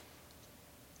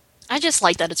 I just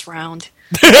like that it's round.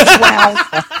 It's round.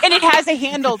 And it has a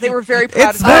handle. They were very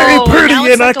proud it's of very it. pretty, now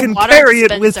it's and like I a can water carry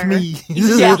it with dispenser. me.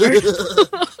 Yeah.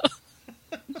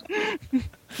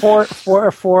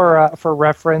 For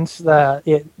reference, the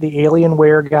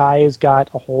Alienware guys got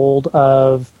a hold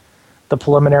of the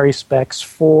preliminary specs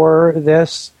for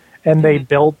this, and they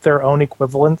built their own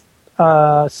equivalent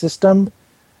system.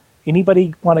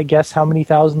 Anybody want to guess how many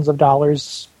thousands of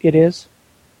dollars it is?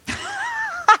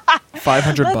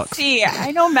 $500. Let's see.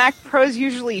 I know Mac Pros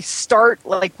usually start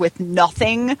like with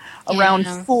nothing around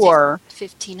Yeah, 4.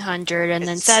 1,500 and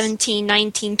then 17,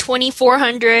 19,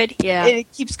 2,400. Yeah.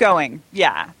 It keeps going.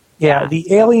 Yeah. Yeah, the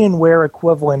Alienware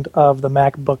equivalent of the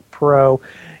MacBook Pro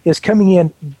is coming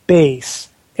in base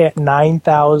at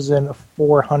 $9,450.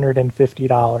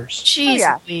 Jeez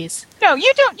yeah. Louise. No,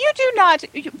 you don't. You do not.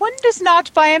 One does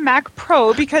not buy a Mac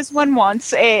Pro because one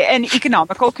wants an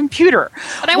economical computer.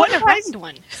 But I want a round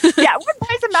one. Yeah, one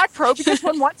buys a Mac Pro because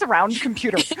one wants a round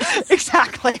computer.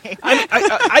 Exactly.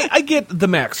 I get the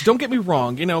Macs. Don't get me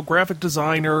wrong. You know, graphic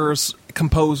designers,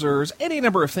 composers, any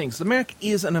number of things. The Mac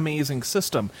is an amazing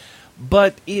system,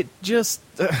 but it just.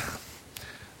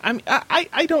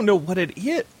 I don't know what it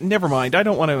is. Never mind. I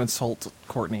don't want to insult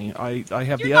Courtney. I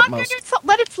have You're the not utmost. going to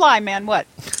let it fly, man. What?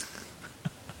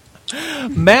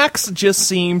 Macs just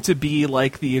seem to be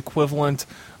like the equivalent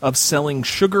of selling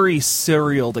sugary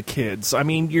cereal to kids. I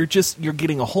mean, you're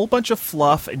getting a whole bunch of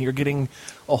fluff and you're getting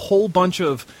a whole bunch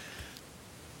of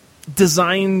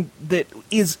design that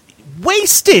is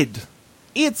wasted.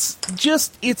 It's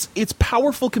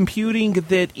powerful computing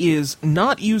that is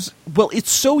not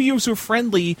it's so user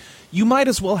friendly, you might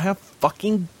as well have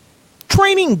fucking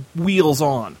training wheels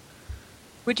on.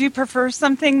 Would you prefer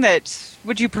something that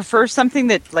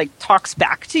like talks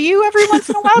back to you every once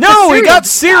in a while? No, we got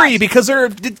Siri because they're a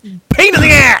pain in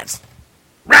the ass.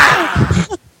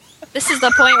 This is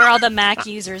the point where all the Mac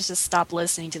users just stop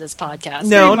listening to this podcast.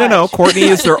 No. Courtney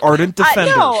is their ardent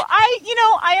defender. No,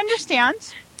 I understand.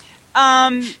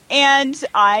 And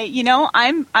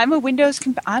I'm a Windows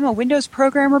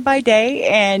programmer by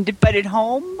day, but at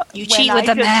home You cheat with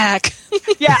a Mac.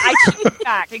 Yeah, I cheat with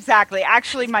Mac, exactly.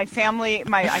 Actually, I come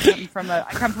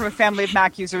from a family of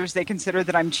Mac users. They consider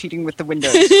that I'm cheating with the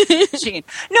Windows machine.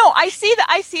 No, I see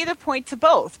the point to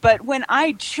both. But when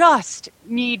I just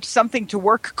need something to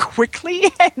work quickly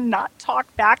and not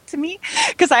talk back to me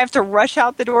because I have to rush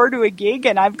out the door to a gig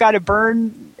and I've got to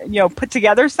put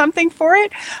together something for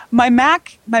it, my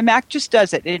Mac just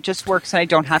does it. It just works and I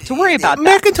don't have to worry about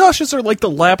that. Macintoshes are like the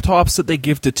laptops that they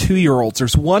give to 2-year-olds.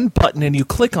 There's one button and you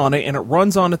click on it and it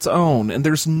runs on its own, and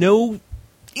there's no...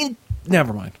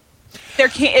 Never mind. They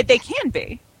can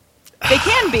be. They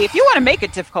can be. If you want to make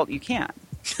it difficult, you can.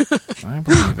 I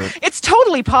believe it. It's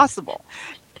totally possible.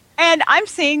 And I am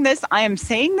saying this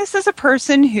as a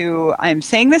person who,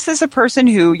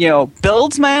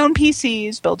 builds my own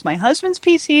PCs, builds my husband's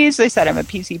PCs. They said I'm a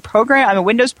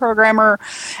Windows programmer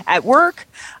at work.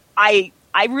 I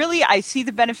see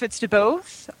the benefits to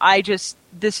both.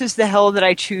 This is the hell that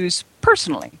I choose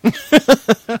personally.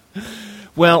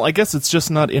 Well, I guess it's just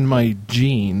not in my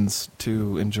genes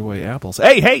to enjoy apples.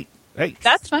 Hey!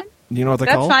 That's fine. You know what they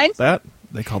call that?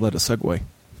 They call that a Segway.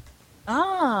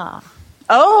 Ah.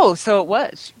 Oh, so it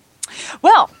was.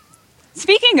 Well,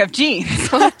 speaking of genes.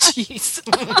 Oh, jeez.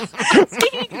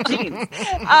 Speaking of genes,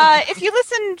 if you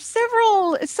listened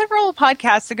several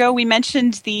podcasts ago, we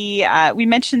mentioned the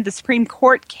Supreme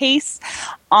Court case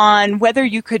on whether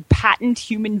you could patent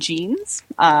human genes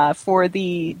for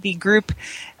the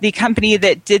company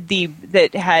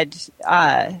that had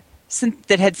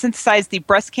synthesized the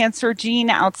breast cancer gene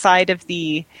outside of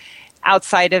the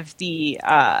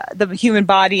human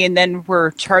body, and then we're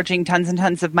charging tons and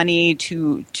tons of money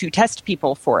to test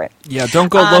people for it. Yeah, don't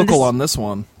go local on this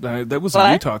one. That was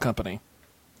a Utah company.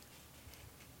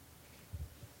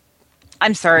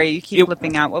 I'm sorry, you keep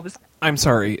flipping out. What was? I'm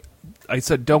sorry. I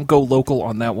said don't go local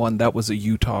on that one. That was a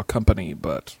Utah company,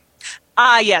 but...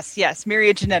 Yes.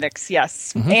 Myriad Genetics,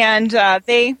 yes. Mm-hmm. And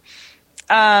they...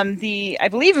 I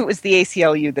believe it was the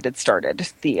ACLU that had started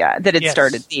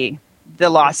the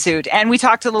lawsuit, and we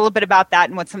talked a little bit about that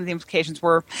and what some of the implications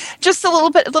were. Just a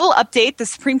little update. The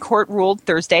Supreme Court ruled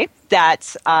Thursday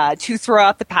that to throw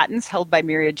out the patents held by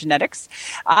Myriad Genetics,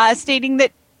 stating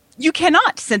that you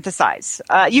cannot synthesize.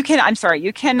 You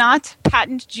cannot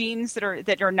patent genes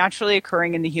that are naturally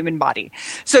occurring in the human body.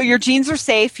 So your genes are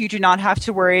safe. You do not have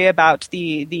to worry about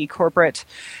the corporate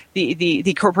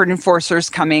enforcers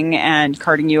coming and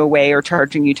carting you away or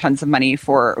charging you tons of money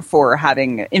for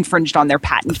having infringed on their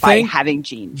patent by having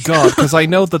genes. God, because I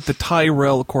know that the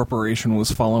Tyrell Corporation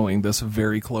was following this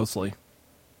very closely.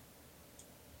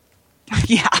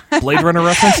 Yeah. Blade Runner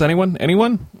reference? Anyone?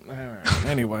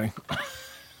 Anyway.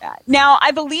 Now,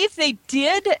 I believe they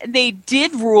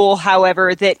did rule,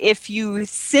 however, that if you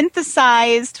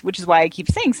synthesized, which is why I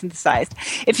keep saying synthesized,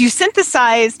 if you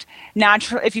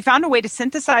found a way to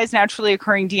synthesize naturally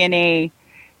occurring DNA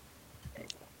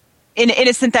in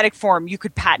a synthetic form, you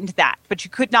could patent that, but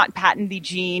you could not patent the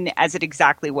gene as it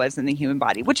exactly was in the human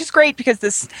body, which is great because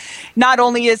this not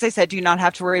only, as I said, do you not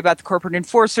have to worry about the corporate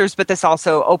enforcers, but this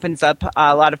also opens up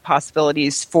a lot of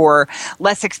possibilities for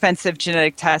less expensive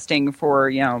genetic testing for,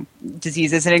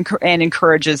 diseases and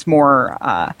encourages more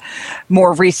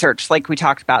research. Like we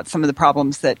talked about, some of the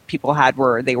problems that people had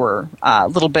were they were a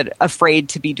little bit afraid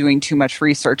to be doing too much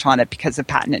research on it because of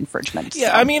patent infringement.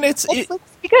 Yeah, so, I mean, it's be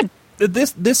good.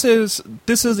 This is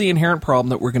the inherent problem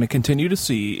that we're going to continue to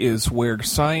see, is where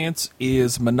science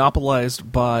is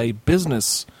monopolized by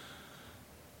business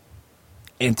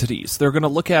entities. They're going to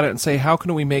look at it and say, how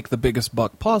can we make the biggest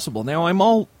buck possible? Now,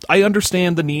 I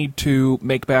understand the need to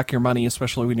make back your money,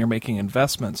 especially when you're making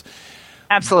investments.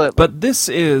 Absolutely. But this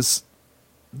is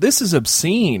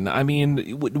obscene. I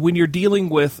mean, when you're dealing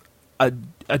with a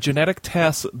genetic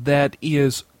test that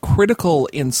is critical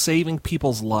in saving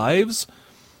people's lives,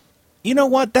 you know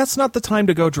what? That's not the time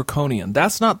to go draconian.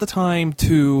 That's not the time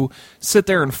to sit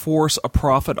there and force a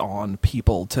profit on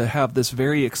people to have this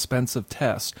very expensive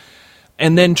test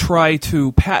and then try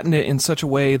to patent it in such a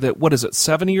way that,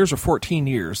 7 years or 14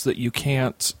 years that you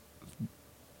can't,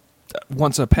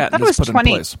 once a patent is put 20.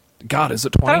 in place. God, is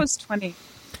it 20? I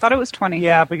thought it was 20.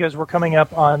 Yeah, because we're coming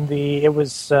up on the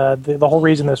whole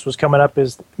reason this was coming up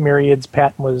is Myriad's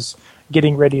patent was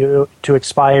getting ready to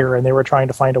expire, and they were trying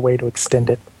to find a way to extend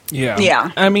it.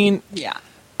 Yeah. I mean, yeah.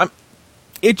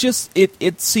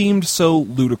 It seemed so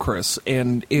ludicrous,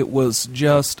 and it was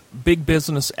just big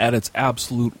business at its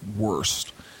absolute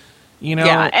worst.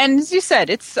 Yeah, and as you said,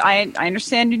 I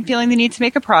understand you feeling the need to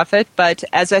make a profit, but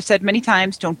as I've said many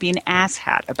times, don't be an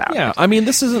asshat about it. Yeah, I mean,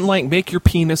 this isn't like make your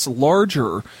penis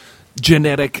larger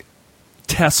genetic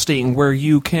testing where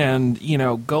you can,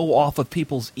 go off of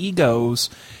people's egos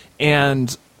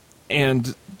and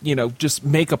just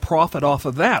make a profit off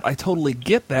of that. I totally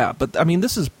get that. But, I mean,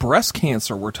 this is breast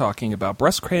cancer we're talking about.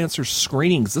 Breast cancer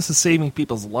screenings. This is saving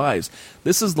people's lives.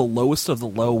 This is the lowest of the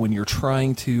low when you're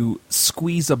trying to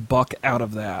squeeze a buck out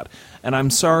of that. And I'm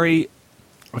sorry,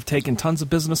 I've taken tons of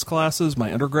business classes.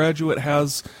 My undergraduate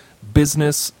has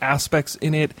business aspects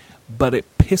in it. But it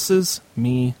pisses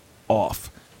me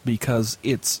off because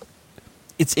it's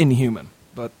inhuman.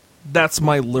 But that's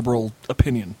my liberal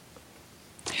opinion.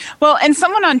 Well, and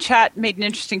someone on chat made an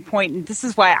interesting point, and this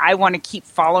is why I want to keep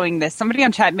following this. Somebody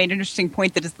on chat made an interesting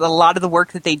point that is a lot of the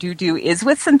work that they do is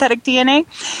with synthetic DNA.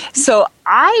 So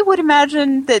I would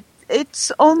imagine that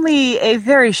it's only a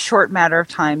very short matter of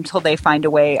time till they find a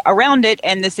way around it,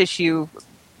 and this issue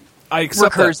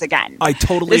recurs again. I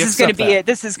totally accept that.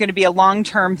 This is going to be a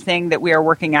long-term thing that we are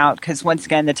working out because, once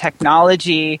again, the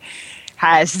technology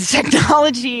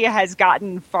has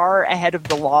gotten far ahead of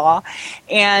the law,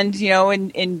 and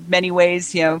in many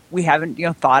ways, we haven't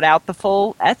thought out the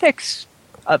full ethics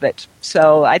of it.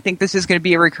 So I think this is going to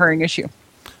be a recurring issue.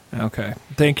 Okay,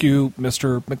 thank you,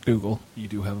 Mr. McDougall. You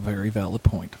do have a very valid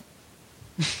point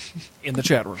in the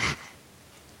chat room.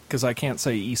 Because I can't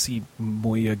say E.C.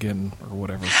 Moynihan or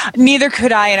whatever. Neither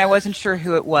could I, and I wasn't sure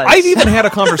who it was. I've even had a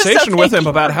conversation with him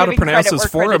about how to pronounce his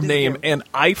credit forum name, and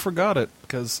I forgot it,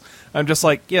 because I'm just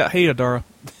like, yeah, hey, Adara.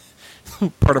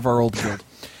 Part of our old guild.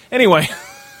 Anyway.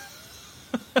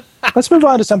 Let's move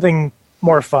on to something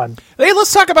more fun. Hey,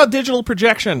 let's talk about digital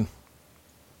projection.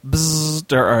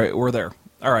 Bzzz. All right, we're there.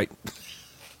 All right.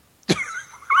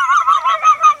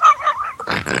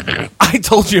 I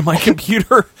told you my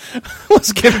computer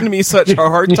was giving me such a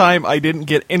hard time I didn't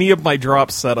get any of my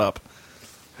drops set up.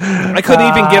 I couldn't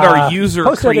even get our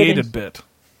user-created bit.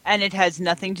 And it has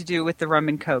nothing to do with the rum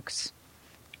and cokes.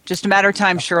 Just a matter of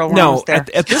time, Cheryl. No,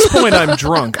 at this point I'm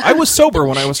drunk. I was sober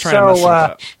when I was trying to mess with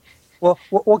that. Well,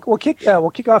 we'll kick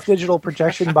off digital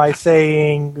projection by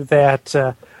saying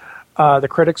that the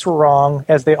critics were wrong,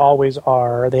 as they always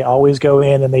are. They always go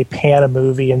in and they pan a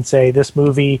movie and say this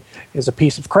movie is a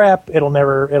piece of crap. It'll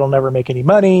never make any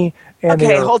money. And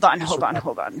okay, hold on.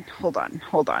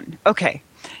 Okay,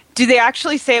 do they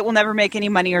actually say it will never make any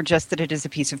money, or just that it is a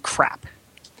piece of crap?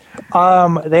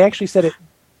 They actually said it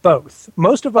both.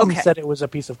 Most of them said it was a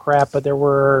piece of crap, but there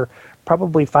were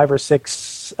probably 5 or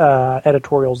 6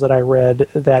 editorials that I read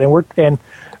that, and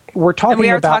we're talking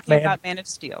about Man of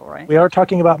Steel, right? We are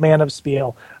talking about Man of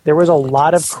Steel. There was a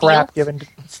lot of crap given to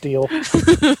Steel.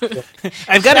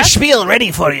 I've got a spiel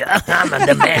ready for you. I'm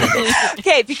the man.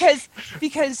 Okay, because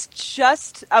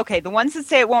the ones that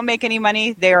say it won't make any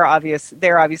money, they're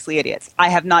obviously idiots. I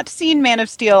have not seen Man of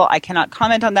Steel. I cannot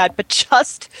comment on that, but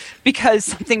just because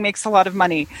something makes a lot of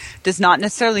money does not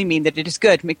necessarily mean that it is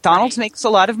good. McDonald's makes a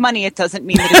lot of money. It doesn't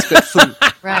mean that it's good food.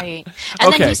 Right.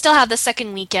 And then you still have the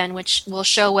second weekend, which will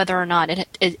show whether or not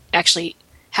it actually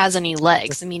has any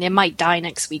legs. I mean, it might die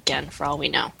next weekend for all we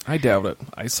know. I doubt it.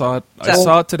 I saw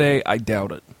it today. I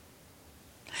doubt it.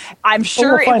 I'm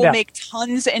sure we'll it find will out. make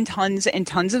tons and tons and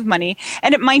tons of money,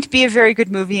 and it might be a very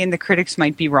good movie, and the critics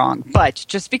might be wrong. But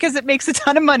just because it makes a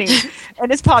ton of money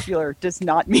and is popular does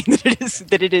not mean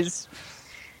that it is.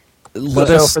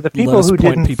 So for the people who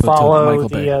didn't follow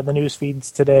the news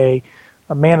feeds today,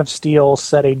 Man of Steel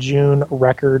set a June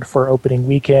record for opening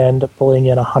weekend, pulling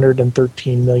in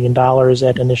 $113 million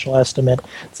at initial estimate.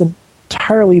 It's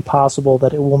entirely possible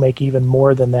that it will make even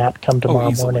more than that come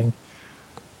tomorrow morning.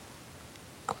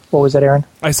 What was that, Aaron?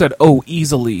 I said,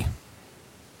 easily.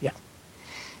 Yeah.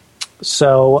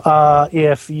 So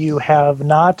if you have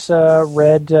not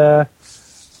read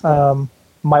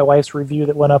my wife's review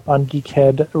that went up on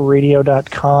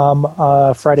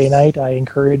geekheadradio.com Friday night, I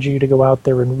encourage you to go out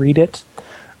there and read it.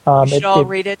 You should all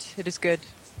read it. It is good.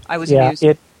 I was amused.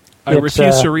 I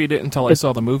refused to read it until I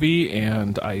saw the movie,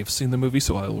 and I've seen the movie,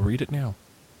 so I will read it now.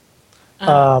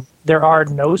 There are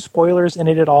no spoilers in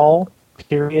it at all.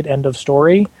 Period. End of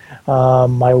story.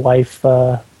 My wife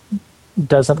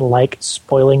doesn't like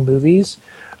spoiling movies.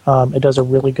 It does a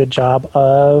really good job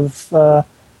of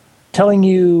telling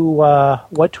you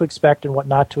what to expect and what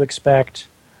not to expect,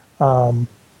 so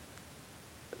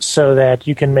that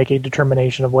you can make a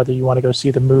determination of whether you want to go see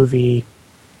the movie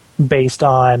based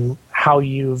on how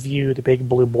you view the Big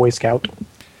Blue Boy Scout.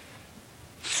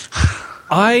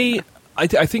 I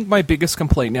think my biggest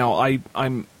complaint now, I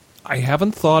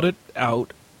haven't thought it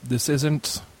out. This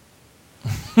isn't...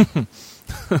 I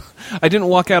didn't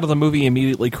walk out of the movie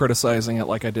immediately criticizing it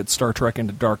like I did Star Trek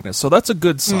Into Darkness, so that's a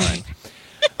good sign.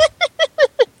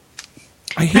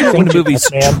 I hate it when movies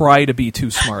try to be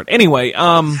too smart. Anyway,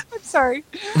 I'm sorry.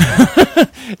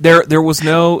 there was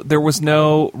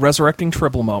no resurrecting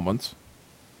Tribble moments.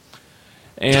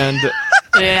 And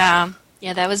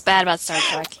Yeah, that was bad about Star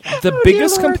Trek. the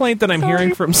biggest complaint that I'm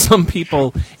hearing from some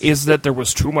people is that there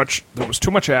was too much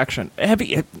action.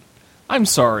 I'm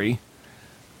sorry.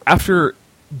 After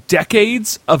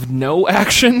decades of no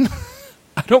action,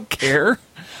 I don't care.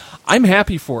 I'm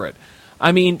happy for it.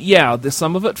 I mean, yeah,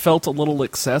 some of it felt a little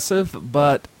excessive,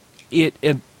 but it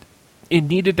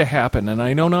needed to happen, and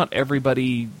I know not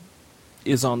everybody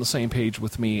is on the same page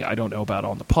with me. I don't know about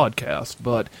on the podcast,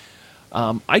 but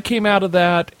I came out of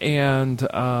that, and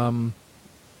there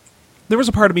was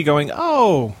a part of me going,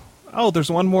 oh, there's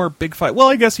one more big fight. Well,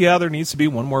 I guess, yeah, there needs to be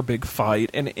one more big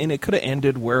fight, and it could have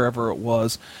ended wherever it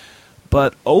was.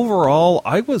 But overall,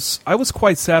 I was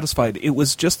quite satisfied. It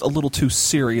was just a little too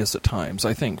serious at times,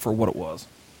 I think, for what it was.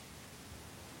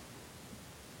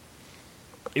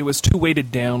 It was too weighted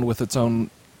down with its own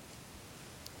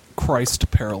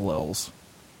Christ parallels.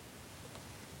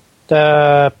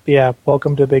 Yeah,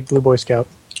 welcome to Big Blue Boy Scout.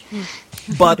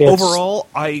 But overall,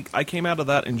 I came out of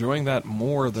that enjoying that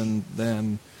more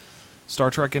than Star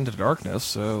Trek Into Darkness,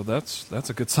 so that's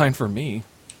a good sign for me.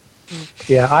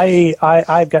 Yeah,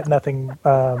 I've got nothing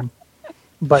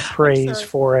but praise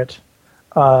for it.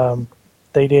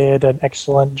 They did an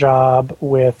excellent job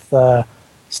with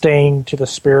staying to the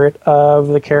spirit of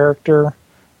the character.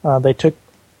 They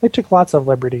took lots of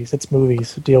liberties. It's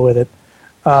movies. Deal with it.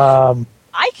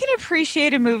 I can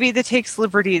appreciate a movie that takes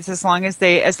liberties as long as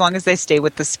they stay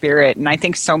with the spirit, and I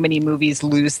think so many movies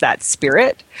lose that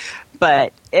spirit.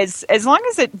 But as long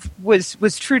as it was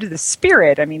true to the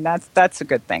spirit, I mean that's a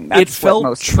good thing. That's it felt what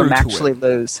most true of them to actually it.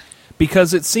 lose.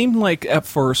 Because it seemed like at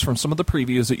first, from some of the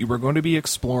previews, that you were going to be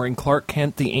exploring Clark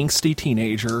Kent, the angsty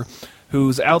teenager,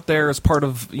 who's out there as part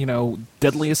of,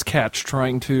 Deadliest Catch,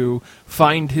 trying to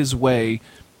find his way.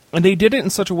 And they did it in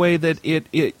such a way that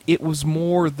it was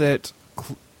more that,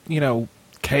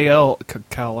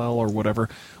 Kal-El or whatever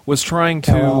was trying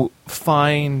to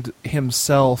find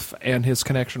himself and his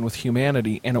connection with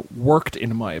humanity, and it worked,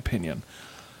 in my opinion.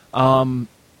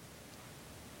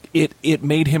 It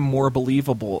made him more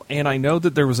believable, and I know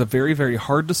that there was a very, very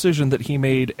hard decision that he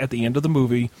made at the end of the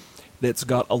movie that's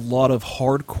got a lot of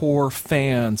hardcore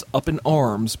fans up in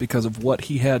arms because of what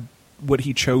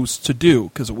he chose to do,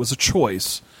 because it was a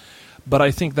choice. But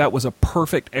I think that was a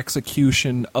perfect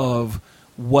execution of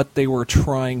what they were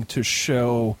trying to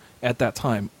show at that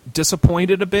time.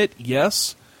 Disappointed a bit,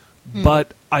 yes,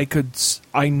 but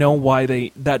I know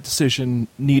why that decision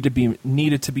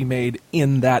needed to be made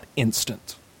in that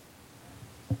instant.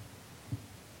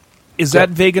 Is that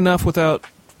vague enough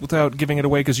without giving it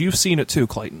away? Because you've seen it too,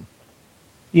 Clayton.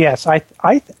 Yes, that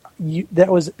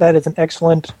is an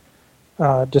excellent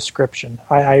description.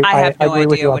 I have no agree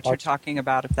with idea you what you're talking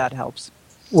about, if that helps.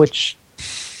 Which,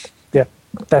 yeah,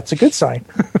 that's a good sign.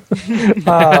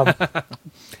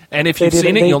 And if you've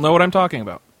seen it, you'll know what I'm talking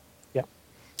about. Yeah.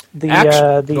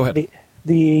 the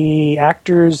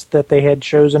actors that they had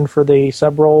chosen for the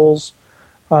sub roles,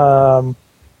 I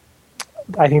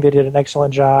think they did an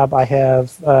excellent job. I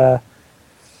have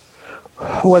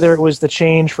whether it was the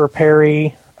change for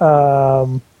Perry,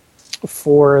 for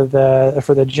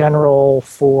the general,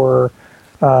 for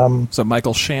So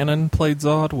Michael Shannon played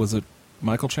Zod. Was it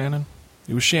Michael Shannon?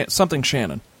 It was something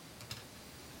Shannon.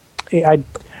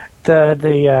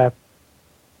 The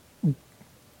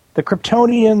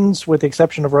Kryptonians, with the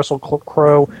exception of Russell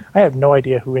Crowe, I have no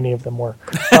idea who any of them were.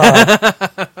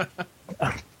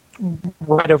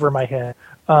 Right over my head.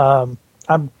 I'm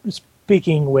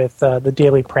speaking with the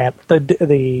Daily Planet,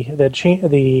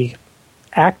 the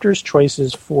actors'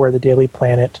 choices for the Daily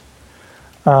Planet,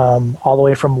 all the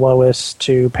way from Lois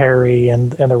to Perry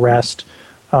and the rest.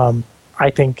 I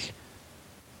think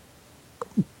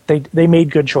they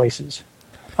made good choices,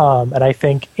 and I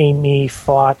think Amy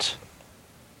fought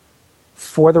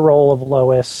for the role of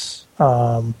Lois,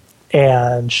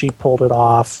 and she pulled it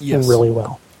off really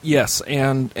well. Yes,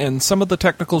 and some of the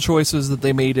technical choices that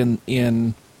they made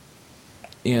in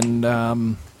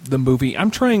the movie.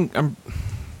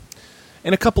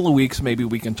 In a couple of weeks, maybe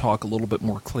we can talk a little bit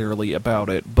more clearly about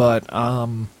it. But I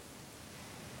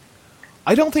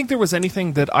don't think there was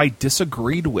anything that I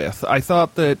disagreed with. I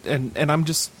thought that, and I'm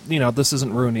just, this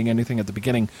isn't ruining anything at the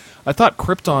beginning. I thought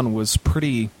Krypton was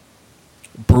pretty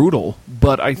brutal,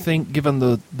 but I think given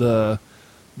the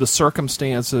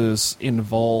circumstances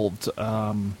involved,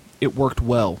 it worked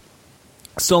well.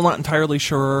 Still not entirely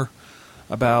sure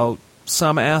about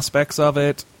some aspects of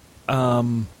it,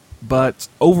 but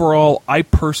overall, I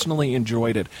personally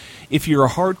enjoyed it. If you're a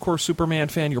hardcore Superman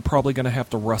fan, you're probably going to have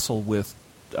to wrestle with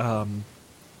it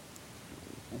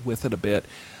a bit.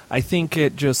 I think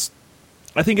it just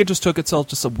took itself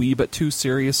just a wee bit too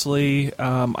seriously.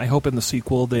 I hope in the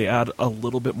sequel they add a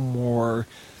little bit more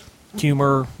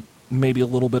humor, maybe a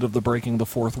little bit of the breaking the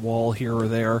fourth wall here or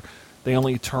there. They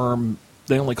only call him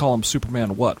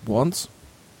Superman once?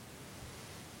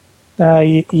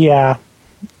 Yeah,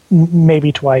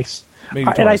 maybe twice. Maybe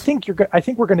twice. And I think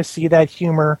we're going to see that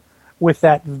humor with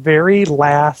that very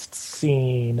last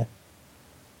scene.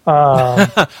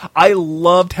 I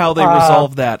loved how they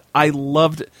resolved that. I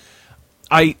loved.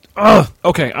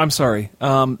 Okay, I'm sorry.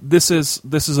 This is a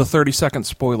 30-second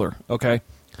spoiler. Okay,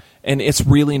 and it's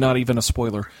really not even a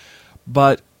spoiler,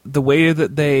 but the way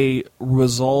that they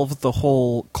resolve the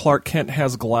whole Clark Kent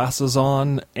has glasses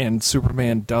on and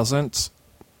Superman doesn't,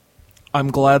 I'm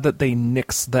glad that they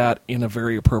nixed that in a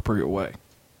very appropriate way.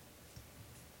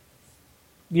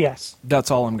 Yes. That's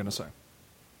all I'm going to say.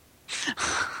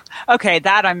 Okay,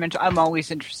 that I'm always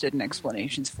interested in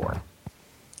explanations for.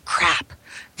 Crap.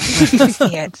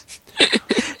 It.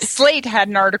 Slate had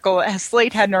an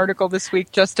article this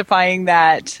week justifying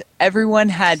that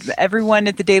everyone at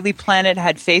the Daily Planet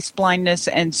had face blindness,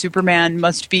 and Superman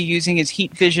must be using his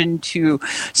heat vision to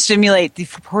stimulate the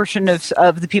proportion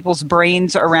of the people's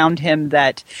brains around him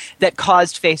that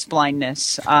caused face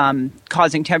blindness,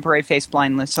 causing temporary face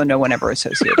blindness, so no one ever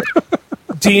associated.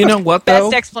 Do you know what, though?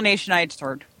 Best explanation I had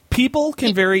heard. People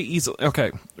can very easily...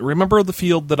 Okay, remember the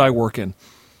field that I work in.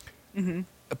 Mm-hmm.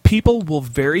 People will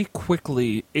very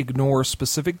quickly ignore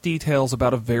specific details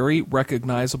about a very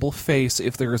recognizable face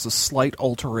if there is a slight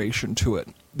alteration to it.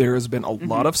 There has been a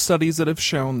lot of studies that have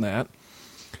shown that.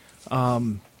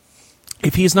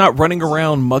 If he's not running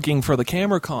around mugging for the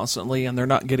camera constantly and they're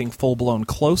not getting full-blown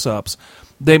close-ups,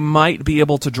 they might be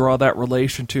able to draw that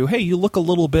relation to, hey, you look a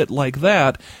little bit like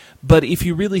that. But if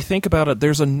you really think about it,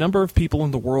 there's a number of people in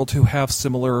the world who have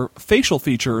similar facial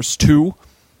features to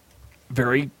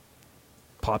very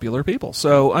popular people.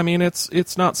 So, I mean,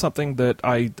 it's not something that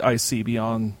I see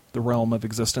beyond the realm of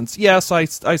existence. Yes, I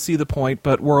see the point,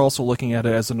 but we're also looking at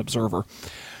it as an observer.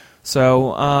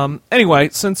 So, anyway,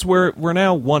 since we're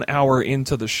now 1 hour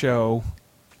into the show,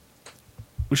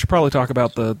 we should probably talk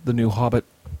about the new Hobbit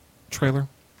trailer.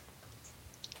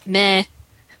 Meh.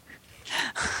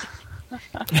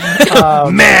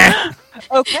 Meh.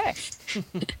 Okay.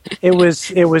 It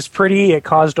was pretty. It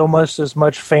caused almost as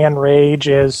much fan rage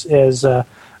as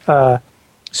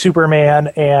Superman,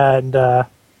 and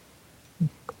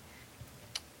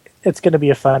it's going to be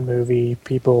a fun movie.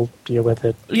 People deal with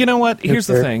it. You know what? Here's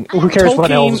the thing. Who cares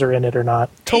what elves are in it or not?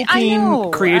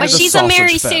 Tolkien created But a she's a sausage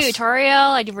Mary fest. Sue,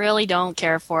 Toriel. I really don't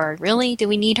care for her. Really? Do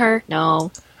we need her?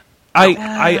 No.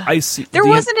 I see. There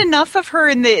wasn't enough of her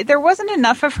in the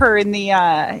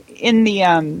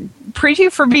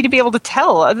preview for me to be able to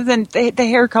tell. Other than the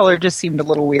hair color just seemed a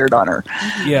little weird on her.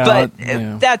 Yeah, but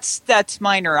yeah. that's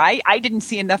minor. I didn't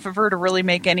see enough of her to really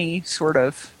make any sort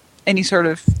of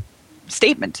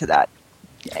statement to that.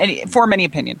 form any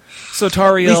opinion. So Least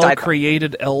Tariel I-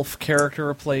 created elf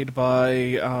character played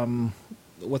by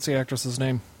what's the actress's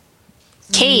name?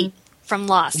 Kate from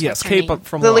Lost. Yes, What's her Kate name?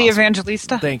 from Lily Lost.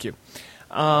 Evangelista. Thank you.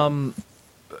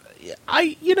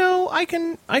 I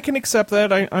can accept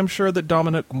that. I'm sure that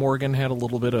Dominic Morgan had a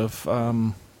little bit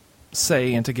of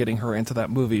say into getting her into that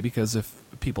movie, because if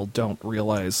people don't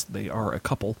realize they are a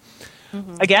couple.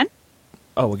 Again?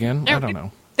 Oh, again? I don't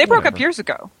know. They broke up Whatever. years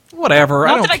ago. Whatever.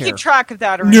 I Not don't that I care. keep track of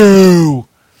that or anything. No.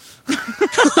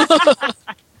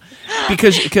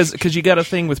 because you got a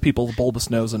thing with people with bulbous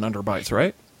nose and underbites,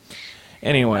 right?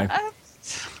 Anyway.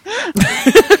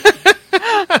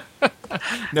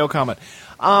 No comment.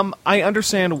 I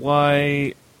understand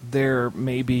why there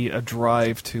may be a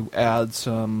drive to add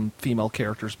some female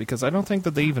characters, because I don't think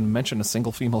that they even mention a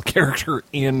single female character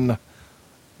in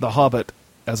The Hobbit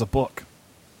as a book.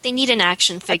 They need an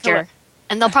action figure. correct.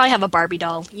 And they'll probably have a Barbie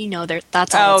doll.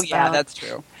 That's all Oh, it's yeah, about. that's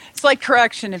true. Slight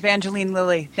correction, Evangeline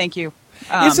Lilly. Thank you.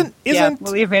 Isn't-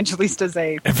 Lily Evangelista's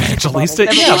a... Evangelista?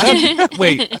 Never Yeah.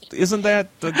 Wait, isn't that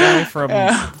the guy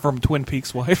from Twin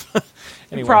Peaks' wife?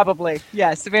 Anyway. Probably.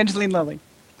 Yes, Evangeline Lilly.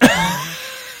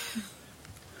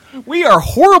 We are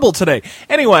horrible today.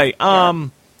 Anyway,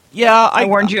 I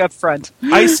warned you up front.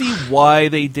 I see why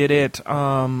they did it.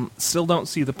 Still don't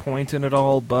see the point in it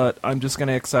all, but I'm just going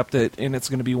to accept it, and it's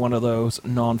going to be one of those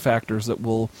non-factors that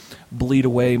will bleed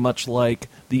away, much like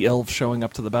the elves showing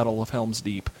up to the Battle of Helm's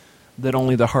Deep, that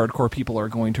only the hardcore people are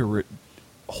going to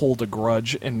hold a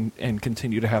grudge and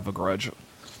continue to have a grudge.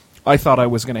 I thought I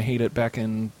was going to hate it back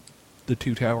in the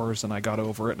Two Towers, and I got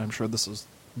over it, and I'm sure this is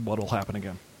what will happen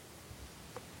again.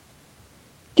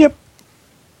 Yep.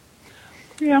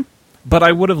 Yeah. But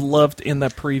I would have loved in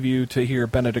that preview to hear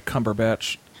Benedict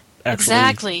Cumberbatch actually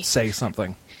Exactly. say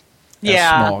something. as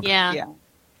Yeah. Smaug. Yeah. Yeah.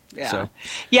 Yeah. So.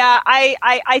 Yeah,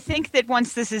 I think that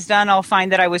once this is done, I'll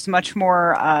find that I was much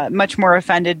more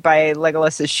offended by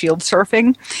Legolas's shield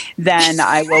surfing than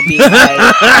I will be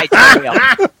by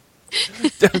Tariel.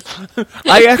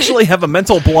 I actually have a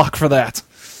mental block for that.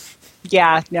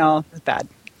 Yeah, no, it's bad.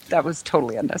 That was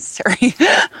totally unnecessary.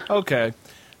 Okay.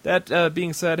 That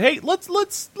being said, hey, let's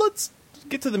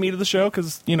get to the meat of the show,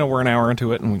 because we're an hour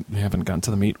into it and we haven't gotten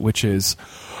to the meat, which is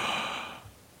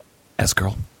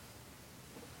S-Girl.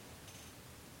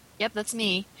 Yep, that's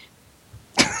me.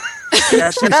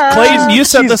 Clayton, you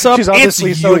set this up. She's obviously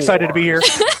It's so excited to be yours.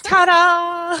 here.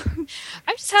 Ta-da!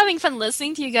 I'm just having fun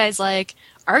listening to you guys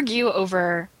argue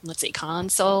over, let's say,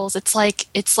 consoles. It's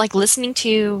like listening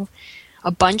to a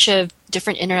bunch of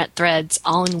different internet threads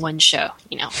all in one show.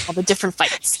 All the different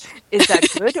fights. Is that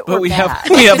good or But we bad?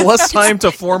 have less time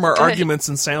to form our arguments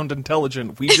and sound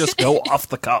intelligent. We just go off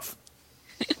the cuff.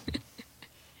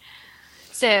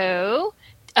 So,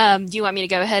 do you want me to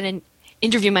go ahead and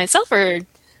interview myself, or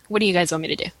what do you guys want me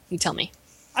to do? You tell me.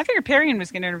 I figured Parian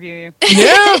was going to interview you.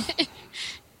 Yeah.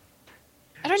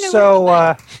 I don't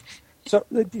know. So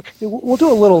we'll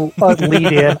do a little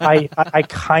lead in. I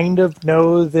kind of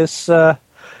know this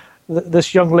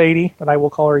this young lady, and I will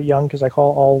call her young because I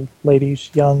call all ladies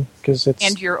young because it's.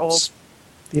 And you're old.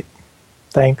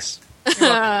 Thanks,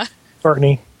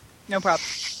 Courtney. No problem.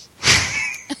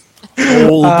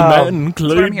 Old man what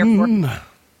I'm here for.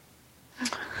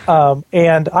 Clayton.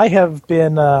 And I have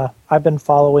been I've been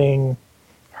following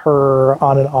her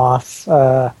on and off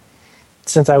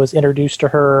since I was introduced to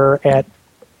her at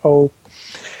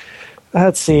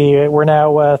let's see, we're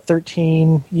now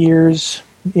 13 years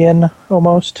in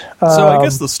almost. So I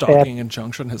guess the stalking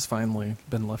injunction has finally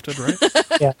been lifted, right?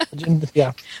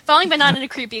 Yeah. Falling, but not in a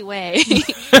creepy way.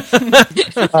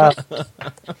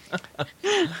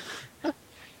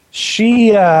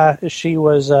 She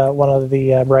was one of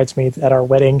the bridesmaids at our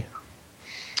wedding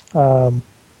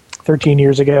 13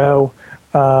 years ago.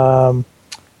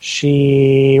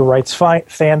 She writes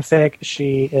fanfic.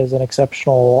 She is an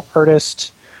exceptional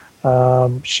artist.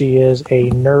 She is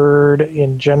a nerd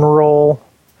in general,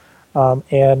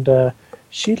 and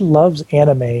she loves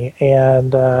anime.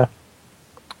 And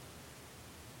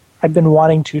I've been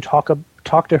wanting to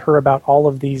talk to her about how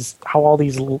all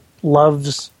these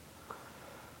loves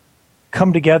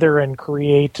come together and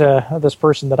create this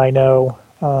person that I know.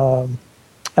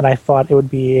 And I thought it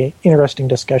would be an interesting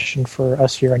discussion for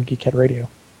us here on Geekhead Radio.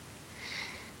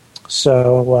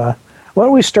 So why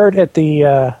don't we start at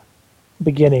the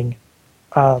beginning,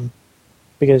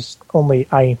 because only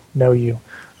I know you.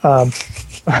 Because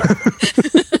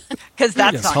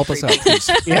that's Yes, not help us creepy. out, please.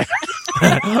 Yeah.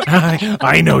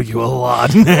 I know you a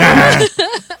lot.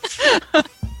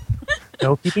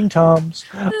 No peeping toms.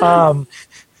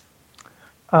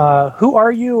 Who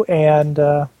are you, and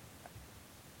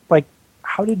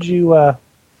how did you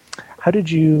how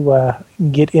did you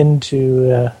get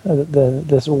into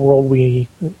this world we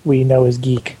know as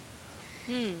geek?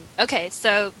 Okay,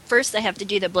 so first I have to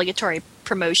do the obligatory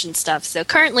promotion stuff. So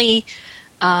currently,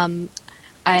 I'm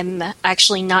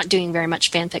actually not doing very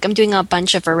much fanfic. I'm doing a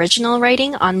bunch of original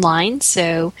writing online,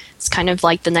 so it's kind of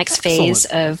like the next phase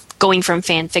of going from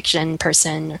fan fiction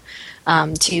person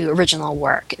to original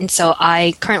work. And so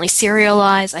I currently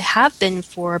serialize. I have been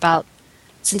for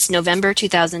since November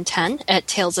 2010 at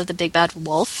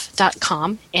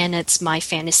talesofthebigbadwolf.com, and it's my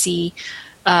fantasy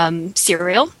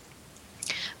serial.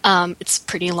 It's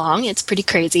pretty long. It's pretty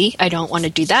crazy. I don't want to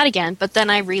do that again. But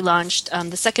then I relaunched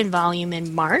the second volume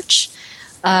in March.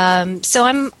 So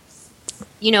I'm,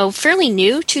 fairly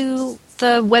new to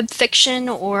the web fiction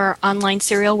or online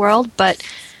serial world. But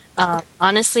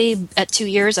honestly, at 2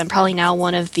 years, I'm probably now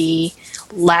one of the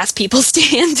last people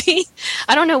standing.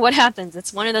 I don't know what happens.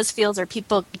 It's one of those fields where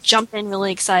people jump in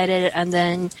really excited and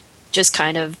then just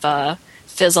kind of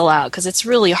fizzle out because it's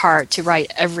really hard to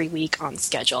write every week on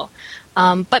schedule.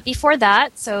 But before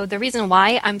that, so the reason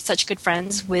why I'm such good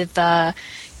friends with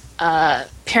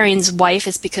Perrine's wife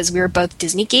is because we were both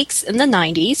Disney geeks in the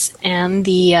 90s and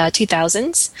the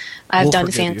 2000s. I've done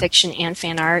fan fiction and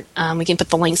fan art. We can put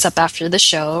the links up after the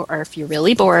show, or if you're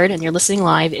really bored and you're listening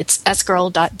live, it's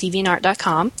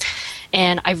sgirl.deviantart.com.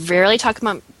 And I rarely talk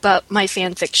about my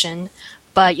fan fiction,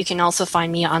 but you can also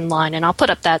find me online, and I'll put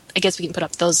up I guess we can put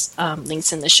up those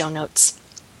links in the show notes.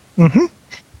 Mm-hmm.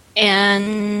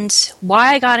 And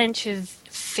why I got into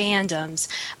fandoms,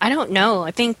 I don't know.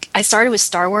 I think I started with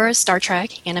Star Wars, Star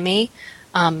Trek, anime,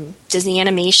 Disney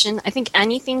animation. I think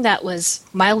anything that was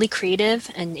mildly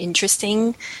creative and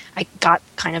interesting, I got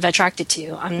kind of attracted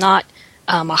to. I'm not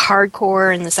a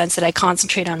hardcore in the sense that I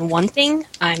concentrate on one thing.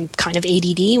 I'm kind of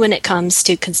ADD when it comes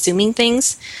to consuming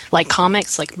things like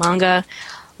comics, like manga,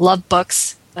 love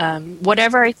books,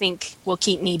 whatever I think will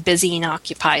keep me busy and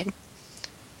occupied.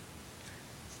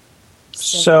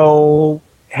 So,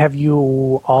 have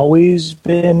you always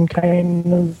been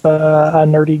kind of a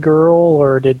nerdy girl,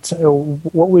 or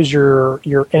what was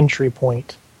your entry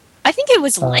point? I think it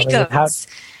was Legos.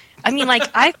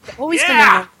 I've always been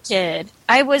a kid.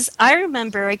 I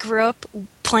remember I grew up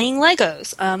playing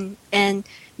Legos, and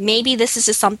maybe this is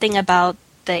just something about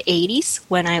the 80s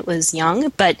when I was young,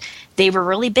 but they were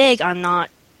really big on not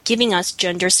giving us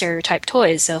gender stereotype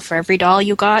toys. So for every doll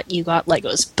you got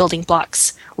Legos, building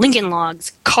blocks, Lincoln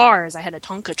Logs, cars. I had a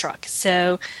Tonka truck.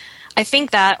 So I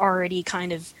think that already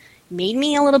kind of made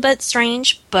me a little bit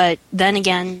strange. But then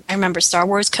again, I remember Star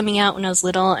Wars coming out when I was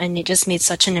little, and it just made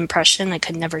such an impression I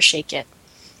could never shake it.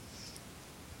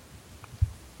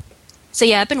 So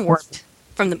yeah, I've been warped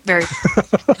from the very...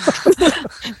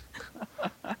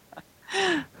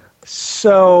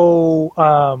 So,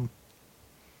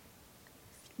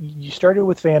 you started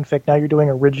with fanfic. Now you're doing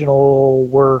original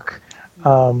work.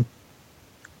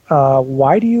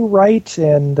 Why do you write,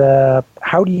 and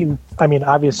how do you? I mean,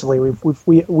 obviously,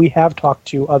 we have talked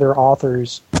to other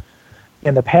authors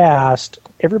in the past.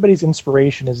 Everybody's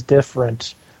inspiration is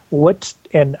different.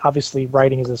 And obviously,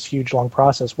 writing is this huge, long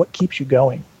process. What keeps you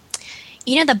going?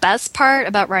 The best part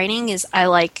about writing is I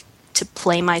like to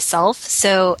play myself.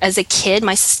 So as a kid,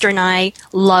 my sister and I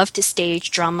loved to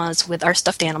stage dramas with our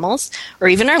stuffed animals, or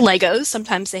even our Legos.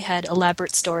 Sometimes they had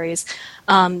elaborate stories.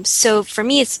 So for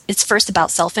me, it's first about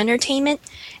self-entertainment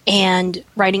and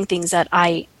writing things that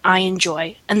I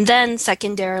enjoy. And then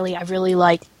secondarily, I really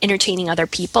like entertaining other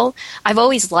people. I've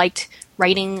always liked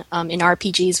writing in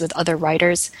RPGs with other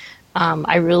writers.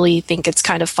 I really think it's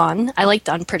kind of fun. I like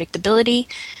the unpredictability.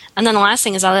 And then the last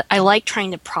thing is I like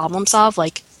trying to problem solve.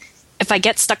 Like, if I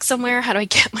get stuck somewhere, how do I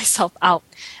get myself out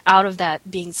of that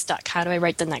being stuck? How do I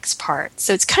write the next part?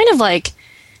 So it's kind of like,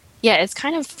 it's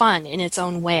kind of fun in its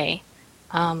own way.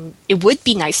 It would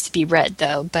be nice to be read,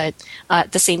 though, but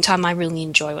at the same time, I really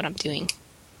enjoy what I'm doing.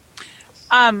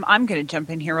 I'm going to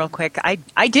jump in here real quick.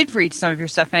 I did read some of your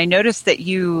stuff, and I noticed that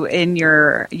you, in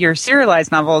your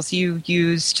serialized novels, you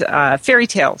used fairy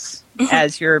tales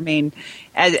as your main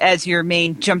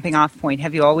jumping off point.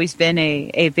 Have you always been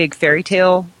a big fairy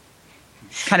tale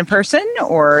kind of person,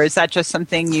 or is that just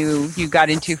something you got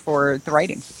into for the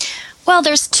writing? Well,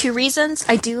 there's two reasons.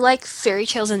 I do like fairy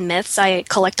tales and myths. I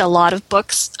collect a lot of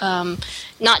books,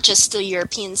 not just the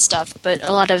European stuff, but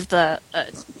a lot of the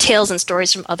tales and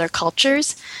stories from other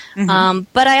cultures. Mm-hmm.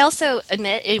 But I also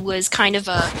admit it was kind of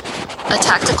a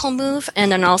tactical move,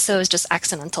 and then also it was just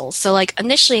accidental. So, like,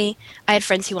 initially, I had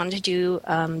friends who wanted to do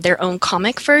their own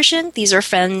comic version. These are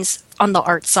friends on the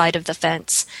art side of the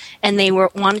fence, and they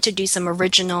wanted to do some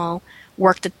original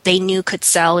work that they knew could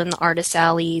sell in the artist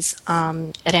alleys,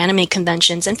 at anime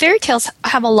conventions. And fairy tales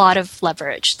have a lot of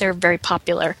leverage. They're very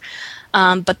popular.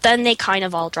 But then they kind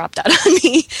of all dropped out on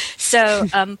me. So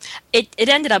it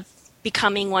ended up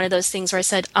becoming one of those things where I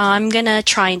said, I'm going to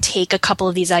try and take a couple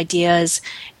of these ideas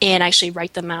and actually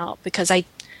write them out, because I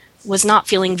was not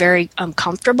feeling very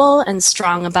comfortable and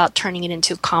strong about turning it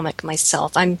into a comic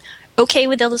myself. I'm okay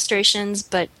with illustrations,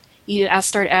 but you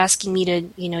start asking me to,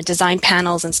 design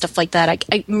panels and stuff like that.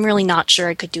 I'm really not sure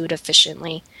I could do it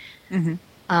efficiently. Mm-hmm.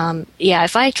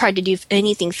 If I tried to do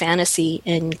anything fantasy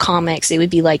in comics, it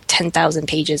would be like 10,000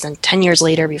 pages and 10 years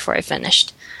later before I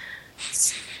finished.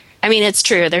 I mean, it's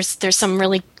true. There's some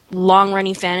really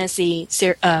long-running fantasy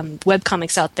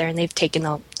webcomics out there, and they've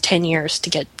taken 10 years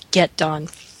to get done.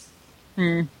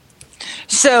 Mm.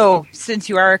 So, since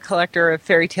you are a collector of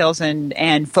fairy tales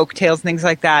and folk tales and things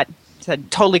like that, so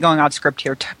totally going off script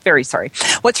here. Very sorry.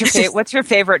 What's your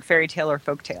favorite fairy tale or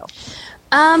folk tale?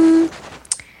 That's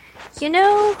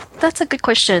a good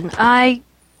question. I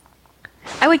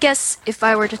would guess if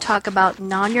I were to talk about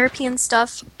non-European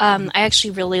stuff, I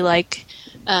actually really like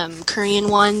Korean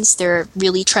ones. They're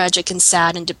really tragic and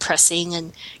sad and depressing,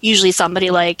 and usually somebody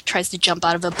tries to jump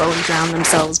out of a boat and drown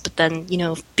themselves, but then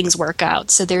things work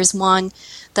out. So there's one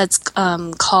that's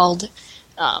called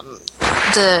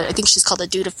I think she's called The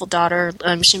Dutiful Daughter,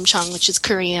 Shim Chung, which is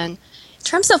Korean. In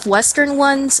terms of Western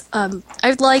ones,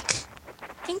 I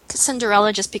think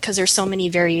Cinderella, just because there's so many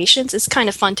variations. It's kind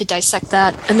of fun to dissect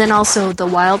that. And then also The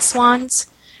Wild Swans,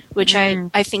 which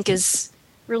I think is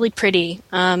really pretty.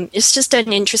 It's just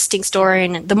an interesting story,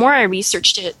 and the more I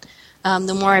researched it,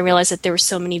 the more I realized that there were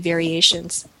so many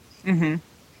variations. Mm-hmm.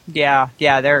 Yeah.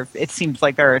 It seems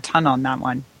like there are a ton on that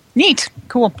one. Neat.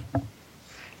 Cool.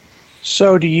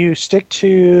 So do you stick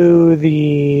to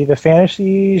the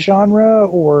fantasy genre,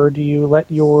 or do you let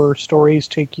your stories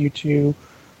take you to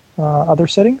other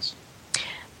settings?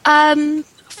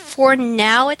 For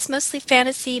now, it's mostly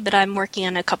fantasy, but I'm working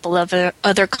on a couple of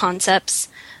other concepts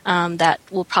that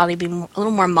will probably be a little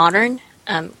more modern.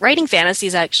 Writing fantasy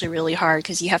is actually really hard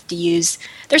because you have to use,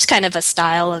 there's kind of a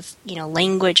style of,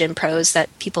 language and prose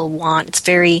that people want. It's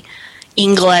very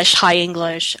English, high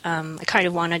English. I kind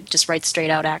of want to just write straight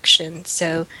out action.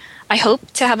 So I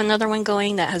hope to have another one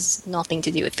going that has nothing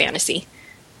to do with fantasy,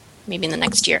 maybe in the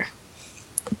next year.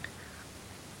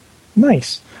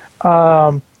 Nice.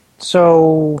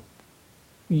 So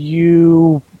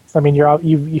you're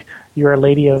a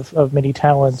lady of many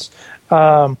talents.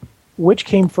 Which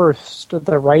came first,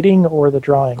 the writing or the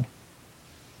drawing?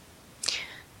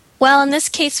 Well, in this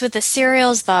case with the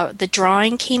serials, the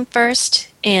drawing came first,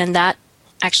 and that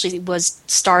actually was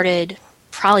started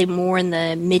probably more in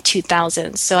the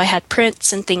mid-2000s. So I had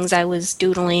prints and things I was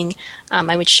doodling.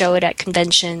 I would show it at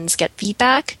conventions, get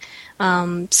feedback.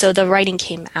 So the writing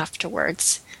came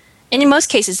afterwards. And in most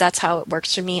cases, that's how it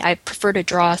works for me. I prefer to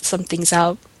draw some things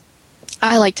out.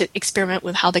 I like to experiment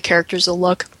with how the characters will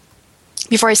look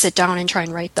before I sit down and try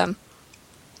and write them.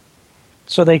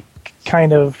 So they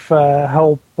kind of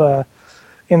help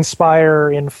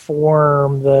inspire,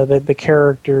 inform the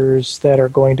characters that are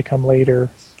going to come later.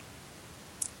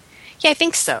 Yeah, I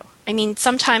think so. I mean,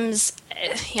 sometimes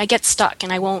I get stuck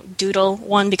and I won't doodle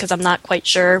one because I'm not quite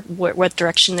sure what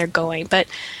direction they're going. But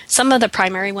some of the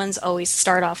primary ones always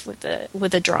start off with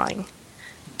a drawing.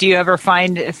 Do you ever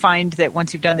find that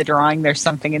once you've done the drawing, there's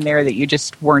something in there that you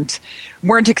just weren't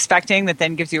expecting that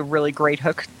then gives you a really great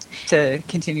hook to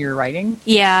continue your writing?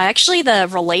 Yeah, actually the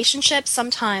relationships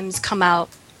sometimes come out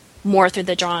more through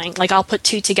the drawing. Like I'll put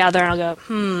two together and I'll go,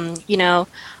 I'm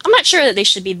not sure that they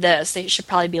should be this. They should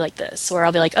probably be like this. Or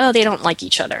I'll be like, oh, they don't like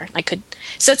each other.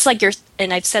 So it's like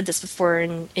and I've said this before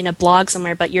in a blog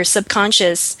somewhere, but your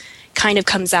subconscious kind of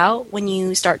comes out when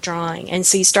you start drawing. And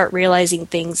so you start realizing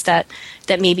things that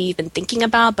maybe you've been thinking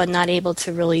about but not able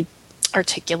to really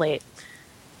articulate.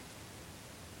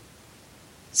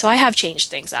 So I have changed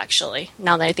things, actually,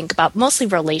 now that I think about mostly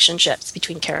relationships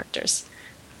between characters.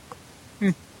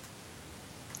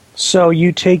 So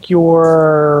you take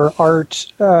your art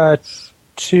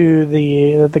to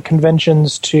the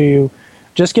conventions to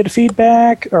just get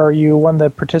feedback? Or are you one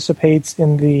that participates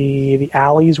in the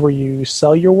alleys where you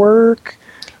sell your work?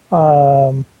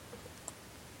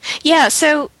 Yeah,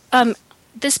 so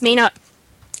this may not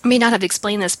have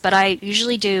explained this, but I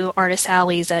usually do artist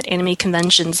alleys at anime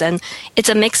conventions, and it's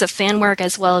a mix of fan work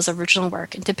as well as original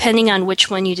work. And depending on which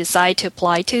one you decide to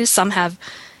apply to, some have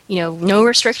no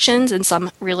restrictions, and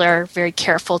some really are very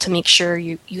careful to make sure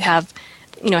you have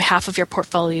half of your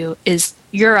portfolio is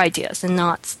your ideas and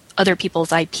not other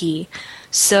people's IP.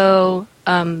 So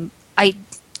I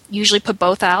usually put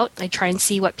both out. I try and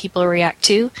see what people react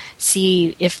to,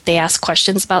 see if they ask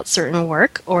questions about certain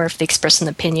work, or if they express an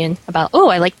opinion about, oh,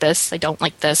 I like this, I don't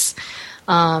like this,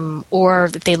 or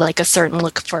if they like a certain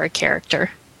look for a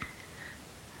character.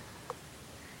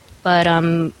 But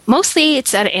mostly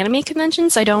it's at anime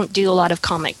conventions. I don't do a lot of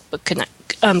comic book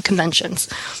conventions.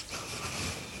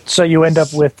 So you end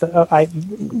up with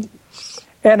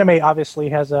anime obviously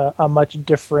has a much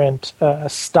different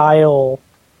style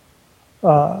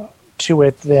to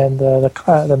it than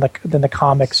the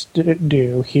comics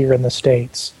do here in the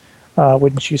States,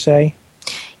 wouldn't you say?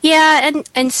 Yeah,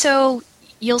 and so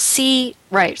you'll see,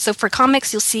 right? So for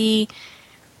comics, you'll see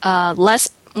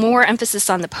more emphasis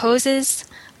on the poses,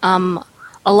 a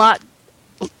lot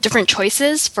different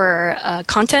choices for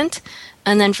content,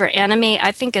 and then for anime,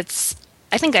 I think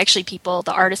actually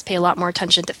the artists pay a lot more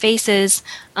attention to faces,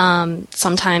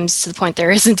 sometimes to the point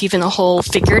there isn't even a whole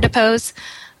figure to pose.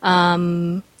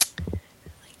 Oh,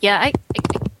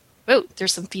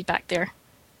 there's some feedback there.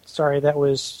 Sorry, that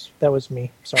was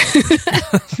me. Sorry.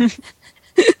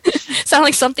 Sound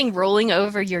like something rolling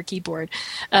over your keyboard.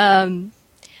 I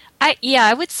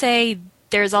would say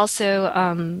there's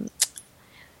also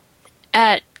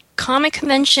at comic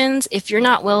conventions, if you're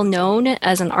not well known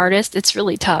as an artist, it's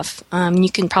really tough.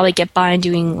 You can probably get by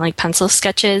doing like pencil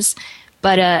sketches,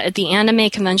 but at the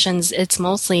anime conventions, it's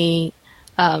mostly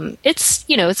fan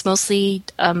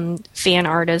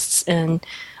artists and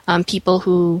people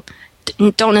who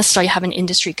don't necessarily have an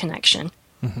industry connection.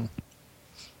 Mm-hmm.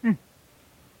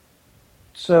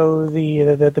 So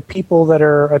the people that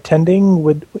are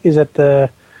attending, is it a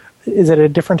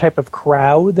different type of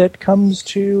crowd that comes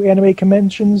to anime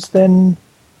conventions than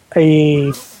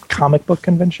a comic book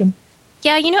convention?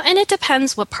 Yeah, and it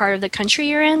depends what part of the country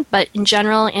you're in, but in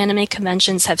general, anime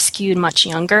conventions have skewed much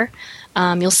younger.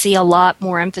 You'll see a lot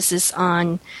more emphasis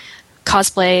on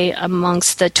cosplay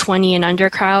amongst the 20 and under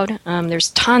crowd.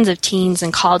 There's tons of teens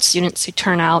and college students who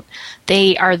turn out.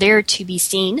 They are there to be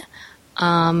seen.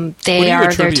 They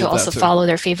are there to also follow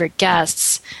their favorite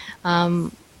guests.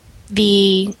 I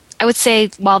would say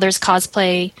while there's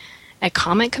cosplay at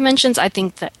comic conventions, I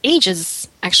think the age is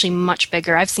actually much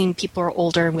bigger. I've seen people are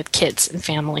older with kids and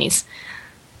families.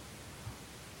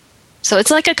 So it's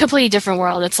like a completely different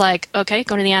world. It's like, okay,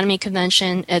 go to the anime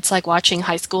convention. It's like watching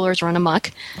high schoolers run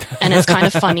amok. And it's kind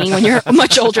of funny when you're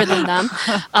much older than them.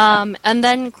 And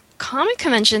then comic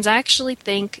conventions, I actually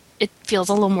think it feels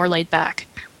a little more laid back.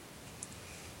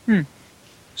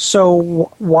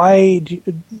 So why do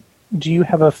you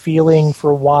have a feeling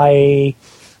for why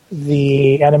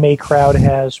the anime crowd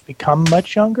has become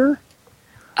much younger?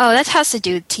 Oh, that has to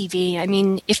do with TV. I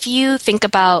mean, if you think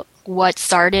about what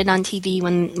started on TV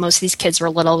when most of these kids were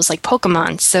little, it was like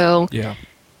Pokemon. So, yeah.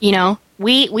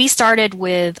 We started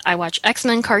with, I watched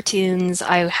X-Men cartoons,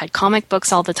 I had comic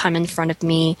books all the time in front of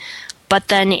me, but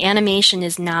then animation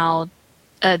is now,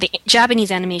 the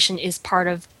Japanese animation is part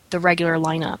of the regular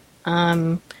lineup.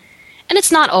 And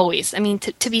it's not always. I mean,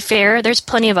 to be fair, there's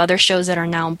plenty of other shows that are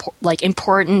now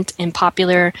important and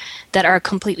popular that are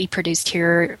completely produced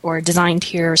here or designed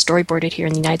here or storyboarded here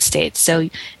in the United States. So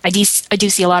I do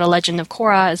see a lot of Legend of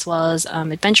Korra as well as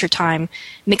Adventure Time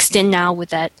mixed in now with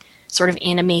that sort of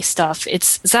anime stuff.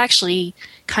 It's actually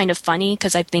kind of funny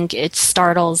because I think it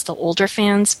startles the older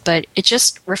fans, but it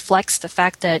just reflects the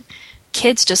fact that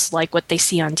kids just like what they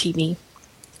see on TV.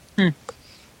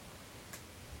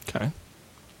 Okay.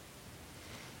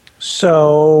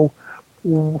 So,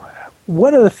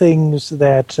 one of the things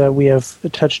that we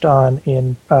have touched on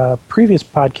in previous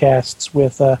podcasts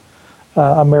with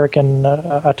American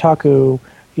Otaku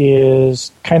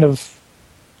is kind of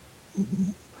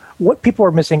what people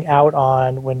are missing out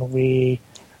on when we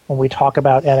talk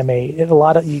about anime. A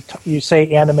lot of you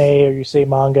say anime or you say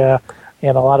manga,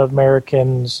 and a lot of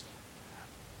Americans'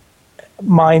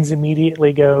 minds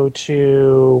immediately go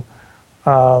to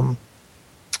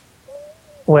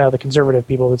the conservative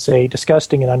people would say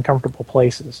disgusting and uncomfortable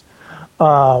places.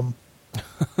 And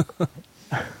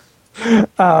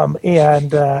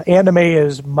anime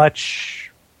is much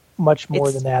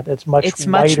more than that. It's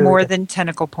much more than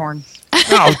tentacle porn.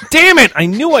 Oh, damn it! I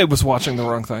knew I was watching the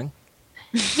wrong thing.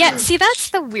 Yeah, see, that's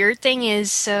the weird thing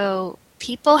is, so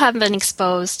people have been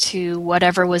exposed to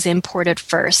whatever was imported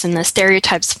first, and the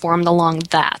stereotypes formed along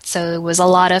that. So it was a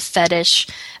lot of fetish,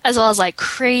 as well as like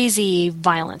crazy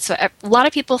violence. So a lot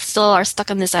of people still are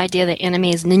stuck on this idea that anime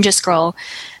is Ninja Scroll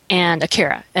and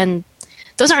Akira, and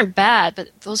those aren't bad, but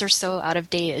those are so out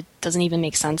of date it doesn't even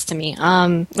make sense to me.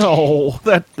 That's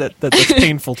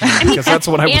painful to me because that's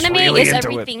what I was anime really is into.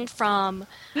 Everything from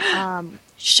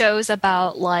shows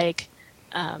about like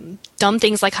dumb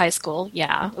things like High School,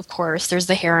 yeah, of course. There's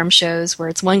the harem shows where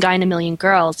it's one guy and a million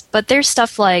girls. But there's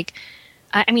stuff like,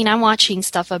 I'm watching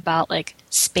stuff about like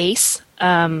space,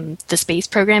 the space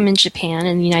program in Japan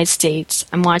and the United States.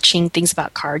 I'm watching things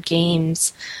about card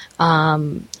games.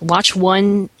 Watch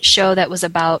one show that was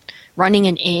about running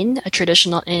an inn, a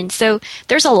traditional inn. So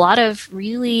there's a lot of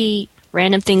really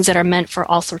random things that are meant for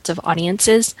all sorts of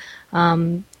audiences.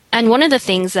 And one of the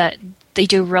things that they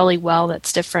do really well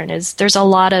that's different is there's a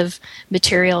lot of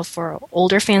material for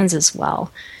older fans as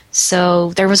well.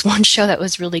 So there was one show that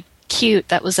was really cute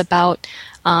that was about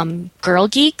girl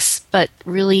geeks, but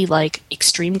really like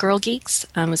extreme girl geeks.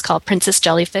 It was called Princess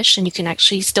Jellyfish, and you can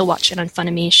actually still watch it on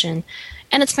Funimation.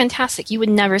 And it's fantastic. You would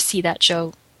never see that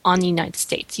show on the United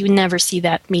States. You would never see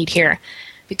that made here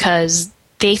because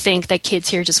they think that kids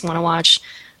here just want to watch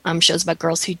shows about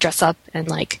girls who dress up and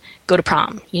like go to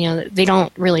prom. You know, they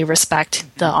don't really respect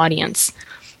the audience.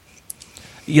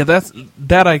 Yeah,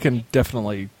 that I can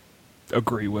definitely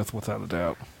agree with without a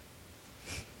doubt.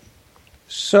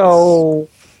 So,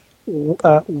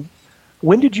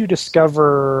 when did you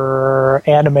discover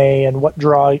anime, and what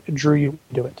drew you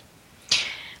to it?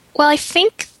 Well, I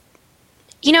think,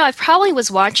 I probably was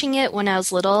watching it when I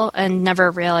was little and never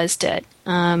realized it.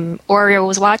 Or I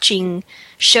was watching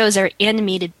shows that are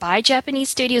animated by Japanese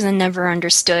studios and never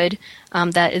understood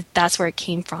that's where it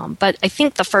came from. But I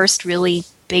think the first really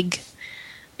big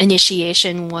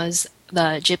initiation was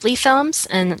the Ghibli films.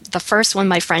 And the first one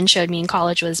my friend showed me in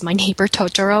college was My Neighbor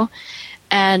Totoro.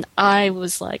 And I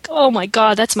was like, oh my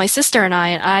God, that's my sister and I.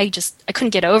 And I couldn't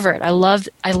get over it. I loved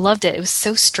it. It was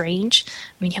so strange.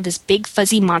 I mean, you have this big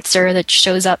fuzzy monster that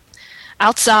shows up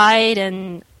outside,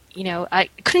 and, I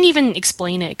couldn't even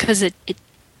explain it because it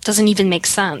doesn't even make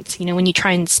sense, when you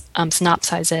try and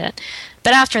synopsize it.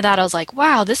 But after that, I was like,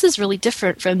 wow, this is really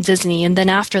different from Disney. And then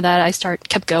after that, I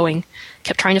kept going,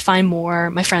 kept trying to find more.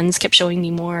 My friends kept showing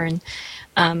me more. And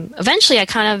eventually I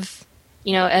kind of,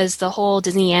 as the whole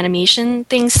Disney animation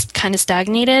things kind of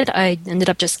stagnated, I ended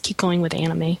up just keep going with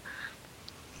anime.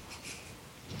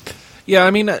 Yeah,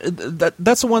 I mean,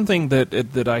 that's the one thing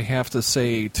that I have to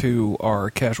say to our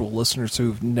casual listeners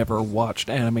who've never watched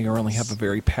anime or only have a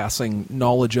very passing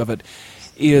knowledge of it,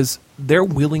 is they're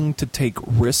willing to take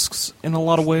risks in a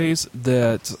lot of ways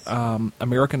that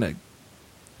American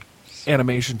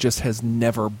animation just has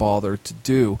never bothered to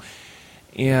do.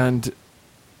 And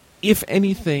if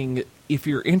anything, if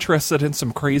you're interested in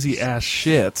some crazy ass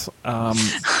shit,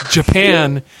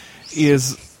 Japan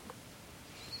is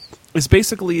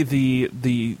basically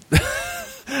the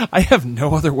I have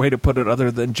no other way to put it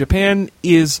other than Japan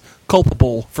is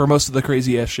culpable for most of the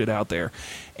crazy ass shit out there,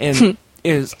 and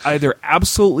is either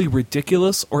absolutely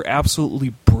ridiculous or absolutely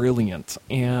brilliant,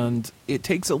 and it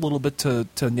takes a little bit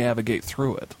to navigate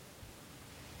through it.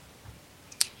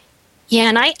 Yeah,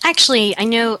 and I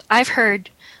know I've heard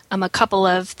a couple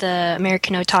of the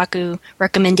American Otaku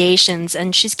recommendations,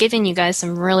 and she's given you guys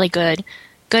some really good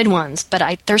ones.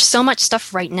 But there's so much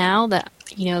stuff right now that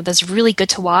that's really good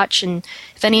to watch. And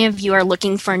if any of you are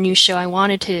looking for a new show, I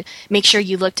wanted to make sure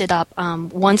you looked it up.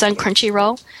 One's on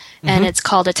Crunchyroll, and it's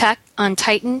called Attack on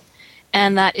Titan,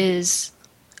 and that is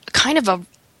kind of a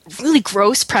really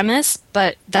gross premise,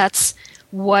 but that's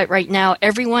what right now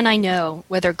everyone I know,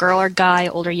 whether girl or guy,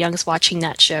 old or young, is watching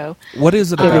that show. What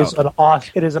is it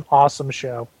about? It is an awesome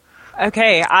show.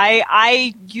 Okay,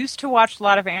 I used to watch a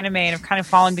lot of anime and have kind of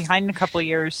fallen behind in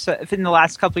the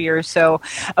last couple of years. So,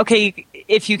 okay,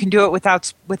 if you can do it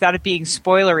without it being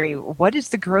spoilery, what is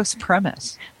the gross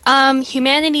premise?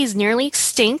 Humanity is nearly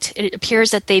extinct. It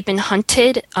appears that they've been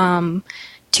hunted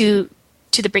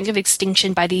to the brink of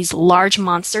extinction by these large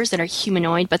monsters that are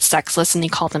humanoid but sexless, and they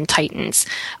call them Titans.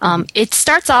 It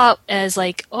starts out as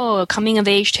like, a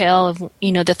coming-of-age tale of,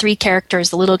 the three characters,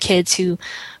 the little kids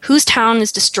whose town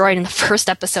is destroyed in the first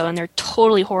episode, and they're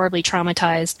totally horribly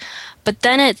traumatized. But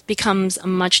then it becomes a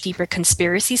much deeper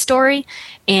conspiracy story,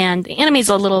 and the anime is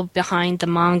a little behind the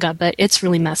manga, but it's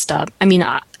really messed up. I mean,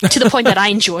 to the point that I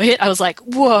enjoy it. I was like,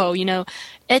 whoa,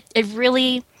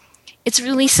 it's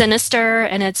really sinister,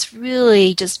 and it's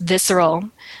really just visceral.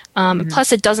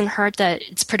 Plus, it doesn't hurt that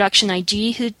it's Production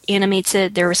IG who animates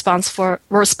it. They're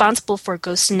responsible for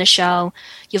Ghost in the Shell.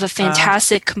 You have a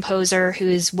fantastic composer who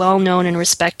is well known and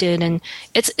respected, and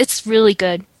it's really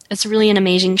good. It's really an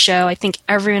amazing show. I think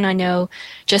everyone I know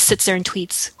just sits there and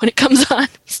tweets when it comes on.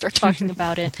 We start talking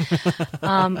about it.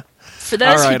 For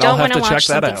those who don't want to watch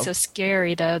something so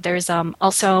scary, though, there's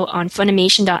also on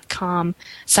Funimation.com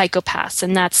Psycho-Pass,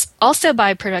 and that's also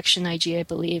by Production IG, I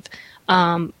believe,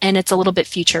 and it's a little bit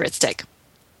futuristic.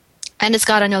 And it's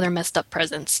got another messed up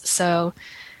presence. So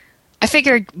I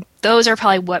figured those are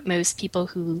probably what most people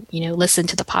who, listen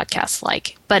to the podcast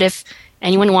like. But if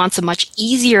anyone wants a much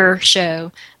easier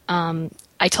show,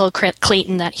 I told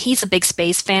Clayton that he's a big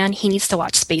space fan. He needs to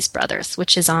watch Space Brothers,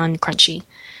 which is on Crunchy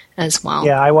as well.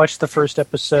 Yeah, I watched the first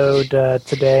episode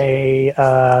today.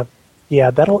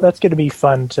 That's going to be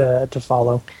fun to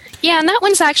follow. Yeah, and that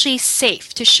one's actually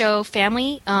safe to show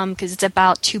family because it's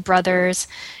about two brothers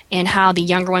and how the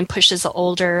younger one pushes the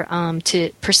older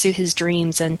to pursue his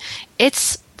dreams. And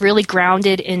it's really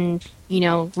grounded in,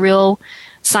 real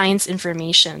science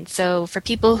information. So for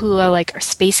people who are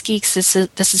space geeks, this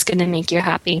is going to make you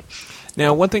happy.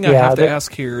 Now, one thing I have to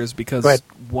ask here is because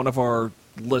one of our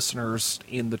listeners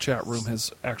in the chat room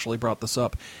has actually brought this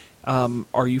up.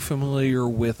 Are you familiar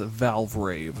with Valve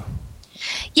Rave?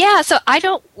 Yeah, so I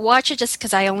don't watch it just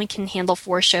because I only can handle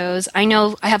 4 shows. I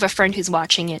know I have a friend who's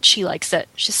watching it. She likes it.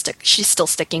 She's still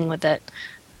sticking with it.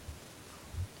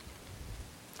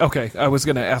 Okay, I was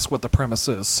going to ask what the premise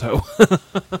is, so...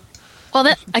 Well,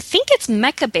 I think it's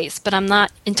mecha-based, but I'm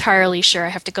not entirely sure. I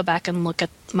have to go back and look at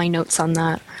my notes on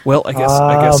that. Well, I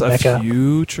guess a mecha.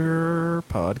 Future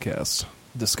podcast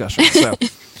discussion. So,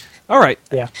 all right.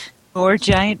 Yeah. Or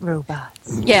giant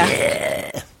robots.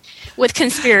 Yeah. With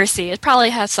conspiracy. It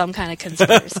probably has some kind of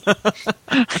conspiracy.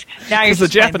 Now you're Because the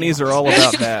Japanese are all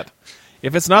about that.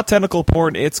 If it's not tentacle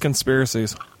porn, it's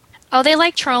conspiracies. Oh, they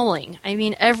like trolling. I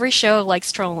mean, every show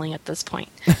likes trolling at this point.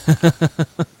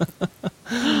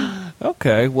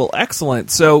 Okay, well, excellent.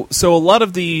 So a lot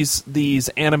of these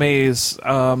animes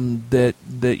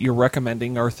that you're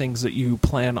recommending are things that you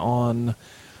plan on.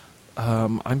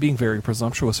 I'm being very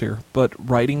presumptuous here, but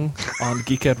writing on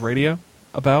Geekhead Radio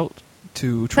about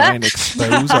to try and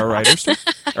expose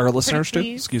our listeners to.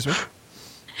 Excuse me.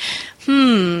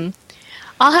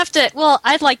 I'll have to. Well,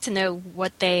 I'd like to know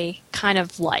what they kind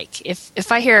of like.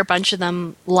 If I hear a bunch of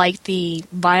them like the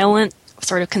violent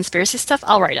sort of conspiracy stuff,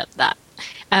 I'll write up that.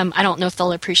 I don't know if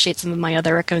they'll appreciate some of my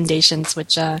other recommendations,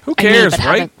 which who cares?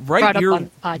 Write your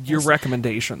your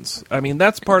recommendations. I mean,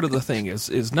 that's part of the thing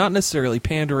is not necessarily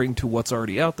pandering to what's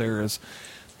already out there,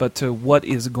 but to what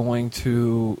is going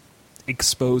to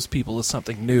expose people to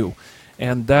something new,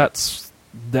 and that's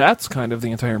kind of the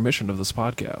entire mission of this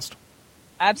podcast.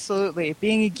 Absolutely.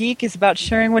 Being a geek is about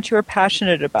sharing what you are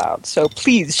passionate about. So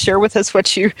please share with us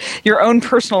your own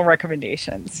personal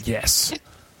recommendations. Yes.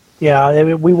 Yeah,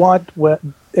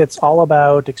 it's all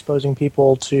about exposing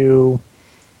people to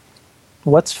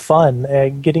what's fun,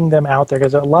 getting them out there,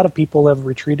 because a lot of people have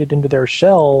retreated into their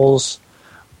shells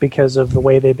because of the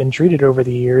way they've been treated over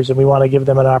the years, and we want to give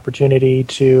them an opportunity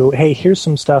to, hey, here's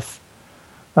some stuff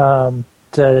to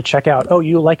check out. Oh,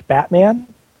 you like Batman?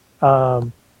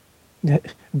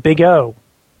 Big O,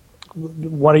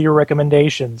 one of your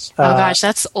recommendations. Oh gosh,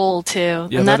 that's old too.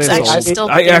 Yeah, and that that's is actually old. still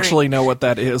I actually know what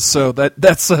that is, so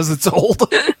that says it's old.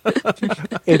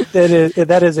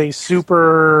 That is a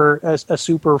super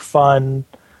fun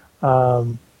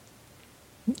anime.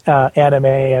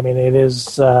 I mean, it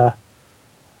is a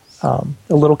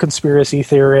little conspiracy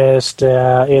theorist.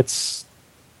 It's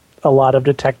a lot of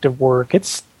detective work.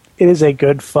 It is a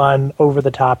good, fun, over the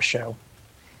top show.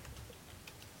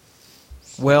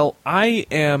 Well, I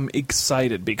am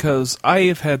excited because I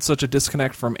have had such a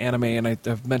disconnect from anime, and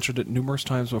I've mentioned it numerous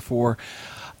times before.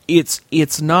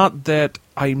 It's not that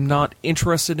I'm not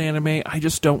interested in anime, I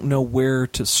just don't know where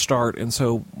to start, and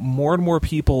so more and more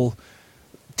people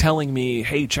telling me,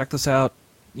 hey, check this out,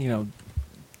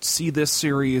 see this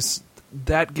series,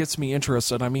 that gets me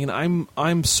interested. I mean,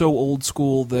 I'm so old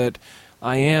school that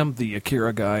I am the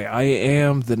Akira guy, I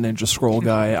am the Ninja Scroll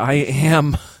guy, I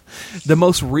am... The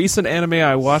most recent anime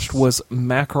I watched was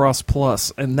Macross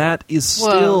Plus, and that is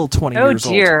still 20 years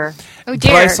old. Oh dear! But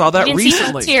I saw that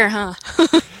recently. See huh?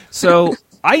 So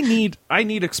I need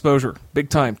exposure, big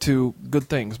time, to good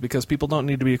things because people don't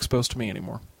need to be exposed to me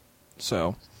anymore.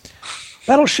 So,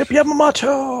 Battleship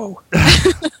Yamamoto.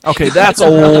 Okay, that's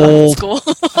old.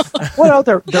 Well,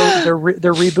 they're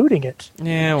rebooting it.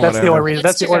 Yeah, whatever. That's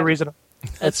the only reason.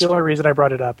 That's the only reason I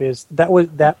brought it up. Is that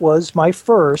was my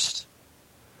first.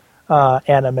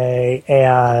 Anime,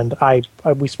 and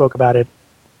we spoke about it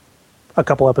a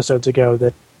couple episodes ago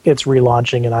that it's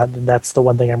relaunching, and that's the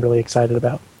one thing I'm really excited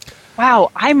about.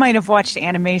 Wow, I might have watched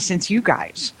anime since you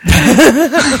guys.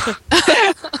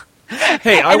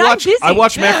 Hey, I watched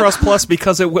Macross Plus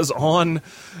because it was on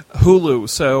Hulu,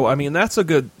 so I mean that's a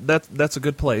good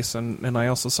place, and I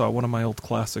also saw one of my old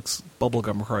classics,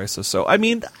 Bubblegum Crisis. So I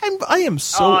mean I am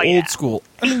so old school.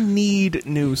 I need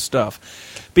new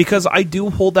stuff. Because I do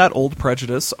hold that old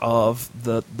prejudice of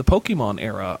the Pokemon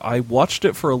era. I watched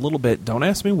it for a little bit, don't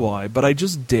ask me why, but I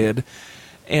just did.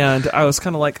 And I was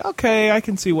kind of like, okay, I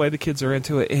can see why the kids are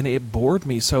into it, and it bored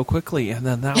me so quickly. And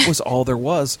then that was all there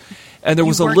was. And there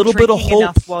was a little bit of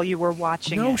hope while you were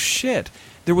watching. No it. shit.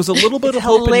 There was a little bit of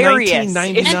hope hilarious. in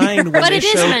 1999 when But they it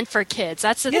is showed. meant for kids.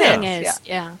 That's the Yeah. thing is,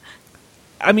 yeah.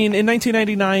 I mean, in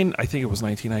 1999, I think it was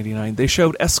 1999, they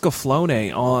showed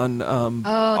Escaflowne on that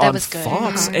on was good.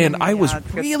 Fox, and I was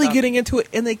good really stuff. getting into it,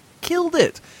 and they killed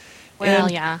it. Well,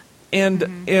 and, yeah. And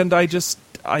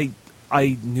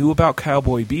I knew about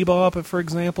Cowboy Bebop, for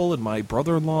example, and my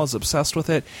brother-in-law is obsessed with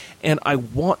it, and I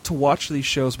want to watch these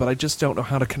shows, but I just don't know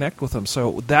how to connect with them.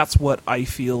 So that's what I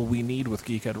feel we need with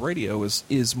Geekhead Radio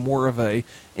is more of a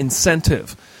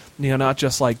incentive. You know, not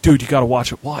just like, dude, you got to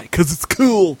watch it. Why? Because it's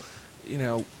cool. You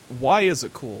know, why is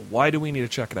it cool? Why do we need to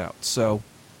check it out? So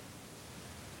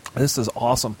this is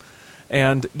awesome.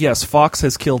 And yes, Fox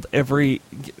has killed every.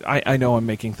 I know I'm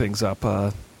making things up.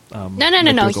 No.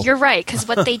 McDougal. You're right. Because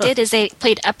what they did is they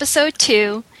played episode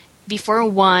 2 before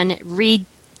 1,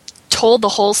 retold the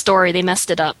whole story. They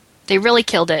messed it up. They really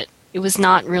killed it. It was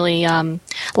not really. A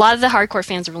lot of the hardcore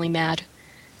fans are really mad.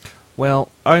 Well,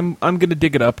 I'm going to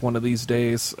dig it up one of these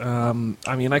days. I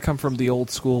mean, I come from the old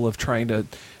school of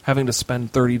having to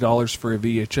spend $30 for a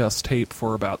VHS tape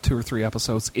for about 2 or 3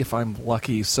 episodes if I'm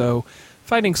lucky. So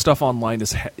finding stuff online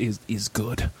is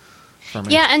good for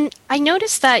me. Yeah, and I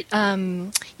noticed that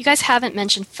you guys haven't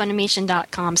mentioned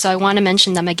Funimation.com, so I want to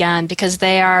mention them again because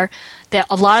a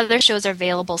lot of their shows are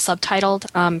available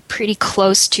subtitled pretty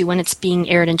close to when it's being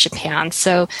aired in Japan.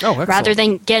 So rather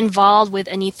than get involved with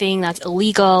anything that's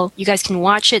illegal, you guys can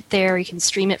watch it there. You can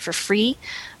stream it for free.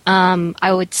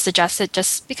 I would suggest it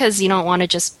just because you don't want to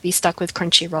just be stuck with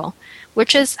Crunchyroll,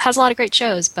 which has a lot of great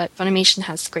shows, but Funimation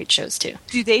has great shows too.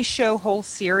 Do they show whole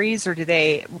series, or do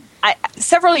they?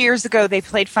 Several years ago, they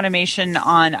played Funimation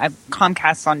on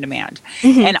Comcast On Demand,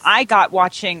 and I got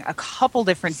watching a couple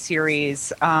different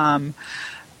series. Red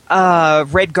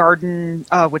Garden,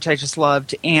 which I just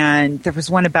loved, and there was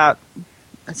one about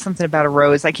something about a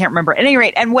rose. I can't remember. At any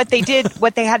rate, and what they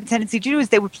had a tendency to do is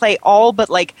they would play all but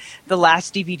like the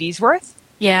last DVD's worth.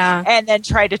 Yeah. And then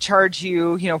try to charge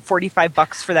you,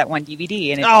 $45 for that one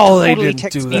DVD. And it they totally didn't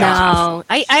ticks do me that. off.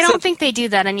 No, I don't think they do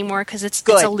that anymore because it's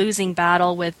a losing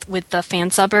battle with the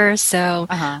fan subbers. So,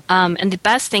 and the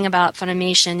best thing about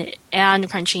Funimation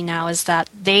and Crunchy now is that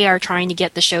they are trying to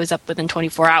get the shows up within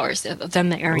 24 hours of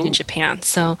them airing in Japan.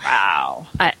 So, wow,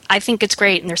 I think it's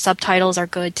great, and their subtitles are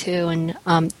good too. And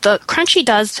the Crunchy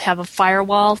does have a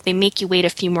firewall; they make you wait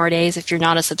a few more days if you're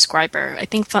not a subscriber. I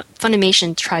think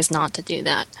Funimation tries not to do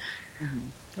that.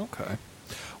 Okay.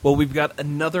 Well, we've got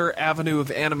another avenue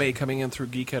of anime coming in through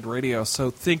Geekhead Radio,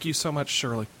 so thank you so much,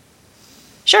 Shirley.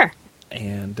 Sure.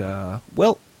 And,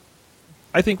 well,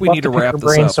 I think we We'll need to have wrap pick this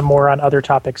your brain up. some more on other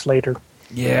topics later.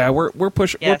 Yeah, we're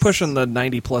pushing the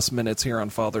 90+ minutes here on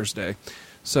Father's Day.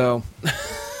 So,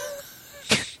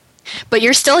 But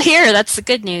you're still here. That's the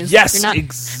good news. yes, You're not-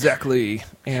 exactly.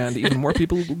 And even more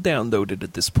people downloaded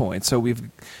at this point.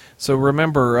 So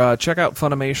remember, check out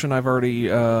Funimation. I've already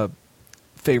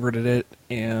favorited it,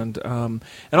 and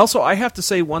also I have to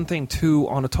say one thing too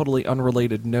on a totally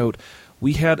unrelated note.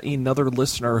 We had another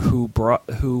listener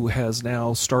who has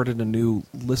now started a new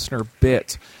listener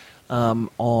bit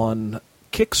on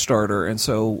Kickstarter, and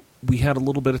so we had a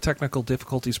little bit of technical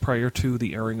difficulties prior to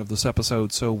the airing of this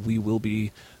episode. So we will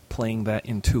be playing that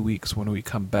in 2 weeks when we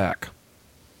come back.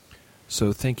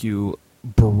 So thank you,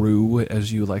 Brew,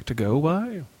 as you like to go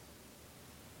by.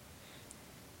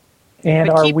 And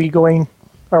But are we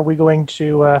going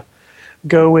to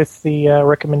go with the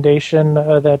recommendation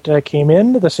that came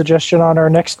in, the suggestion on our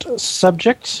next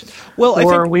subject? Well, I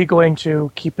or think are we going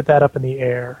to keep that up in the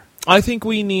air? I think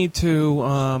we need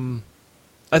to.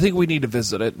 I think we need to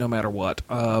visit it, no matter what.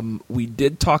 We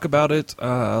did talk about it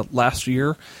last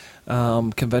year.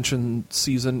 Convention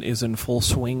season is in full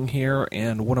swing here,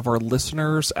 and one of our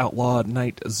listeners, Outlaw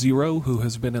Knight Zero, who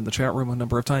has been in the chat room a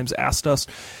number of times, asked us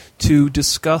to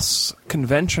discuss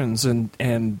conventions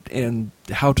and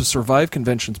how to survive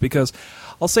conventions. Because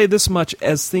I'll say this much: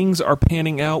 as things are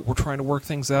panning out, we're trying to work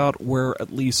things out. Where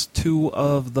at least 2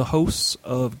 of the hosts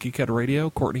of Geekhead Radio,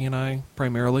 Courtney and I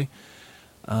primarily,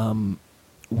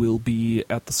 will be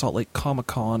at the Salt Lake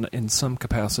Comic-Con in some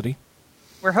capacity.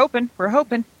 We're hoping.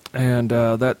 And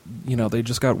that they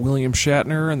just got William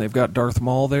Shatner, and they've got Darth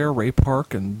Maul there, Ray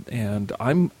Park, and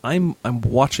I'm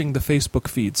watching the Facebook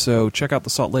feed. So check out the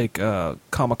Salt Lake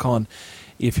Comic-Con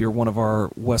if you're one of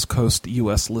our West Coast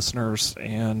U.S. listeners,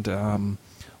 and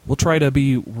we'll try to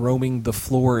be roaming the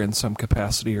floor in some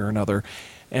capacity or another.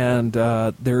 And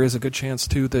there is a good chance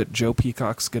too that Joe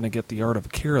Peacock's going to get the Art of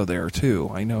Akira there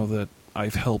too. I know that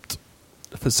I've helped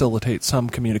facilitate some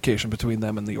communication between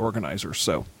them and the organizers.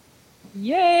 So,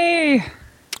 Yay!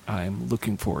 I'm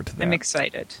looking forward to that. I'm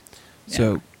excited.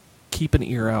 So, keep an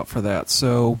ear out for that.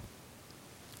 So,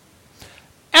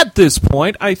 at this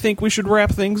point, I think we should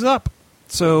wrap things up.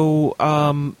 So,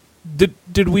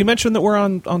 did we mention that we're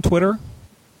on Twitter?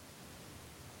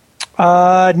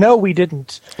 No, we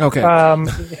didn't. Okay.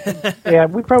 Yeah,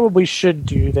 we probably should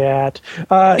do that.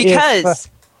 Because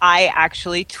I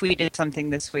actually tweeted something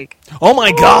this week. Oh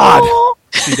my God!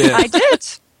 She did.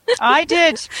 I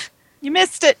did. You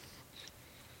missed it.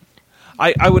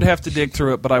 I would have to dig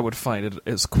through it, but I would find it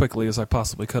as quickly as I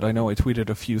possibly could. I know I tweeted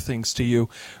a few things to you.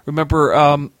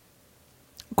 Remember,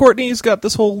 Courtney's got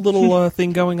this whole little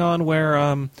thing going on where,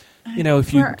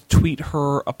 if you tweet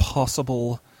her a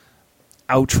possible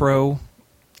outro,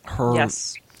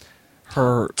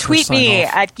 tweet me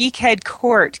at Geekhead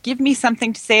Court. Give me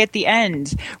something to say at the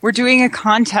end. We're doing a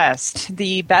contest.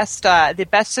 The best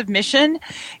submission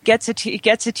gets a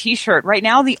T-shirt. Right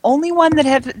now, the only one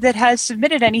that has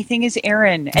submitted anything is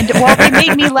Aaron. And while they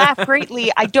made me laugh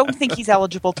greatly, I don't think he's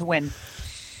eligible to win.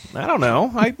 I don't know.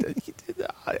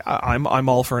 I'm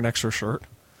all for an extra shirt.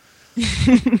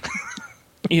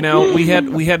 We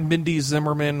had Mindy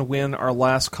Zimmerman win our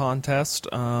last contest.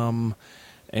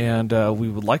 And we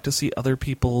would like to see other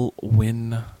people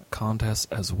win contests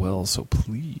as well. So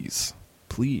please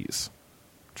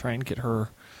try and get her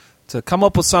to come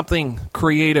up with something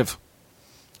creative.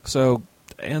 So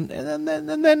and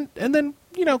then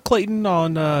Clayton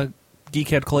on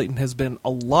Geekhead Clayton has been a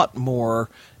lot more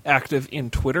active in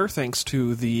Twitter thanks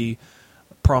to the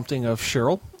prompting of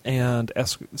Cheryl, and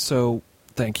so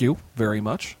thank you very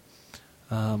much.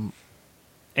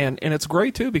 And it's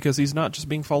great, too, because he's not just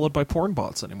being followed by porn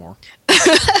bots anymore.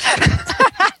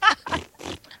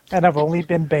 And I've only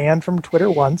been banned from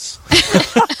Twitter once.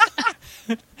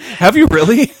 Have you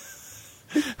really?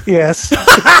 Yes.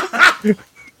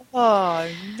 Oh,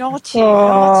 naughty.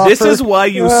 This is why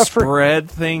you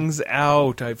spread things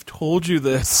out. I've told you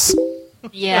this.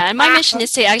 Yeah, and my mission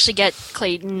is to actually get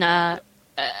Clayton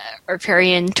or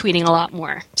Perrion tweeting a lot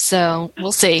more. So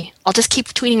we'll see. I'll just keep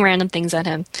tweeting random things at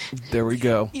him. There we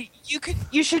go.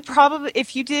 You should probably,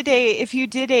 if you did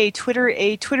a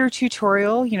Twitter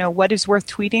tutorial, what is worth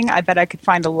tweeting, I bet I could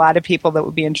find a lot of people that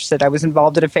would be interested. I was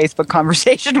involved in a Facebook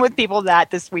conversation with people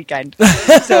this weekend.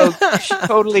 So you should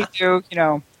totally do,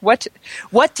 what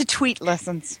to tweet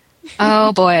lessons.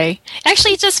 Oh boy.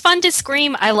 Actually, it's just fun to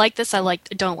scream, I like this,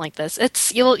 don't like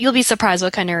this. You'll be surprised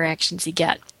what kind of reactions you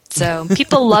get. So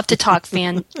people love to talk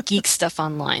fan geek stuff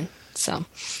online. So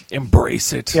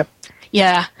embrace it. Yep.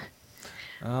 Yeah.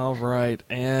 All right.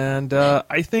 And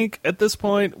I think at this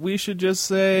point we should just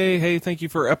say, hey, thank you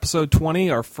for episode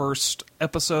 20, our first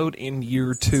episode in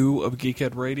year 2 of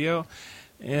Geekhead Radio.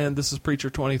 And this is Preacher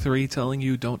 23 telling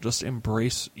you, don't just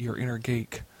embrace your inner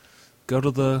geek. Go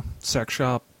to the sex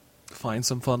shop, find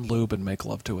some fun lube, and make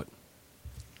love to it.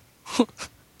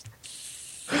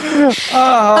 Okay.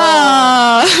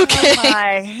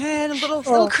 And a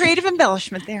little creative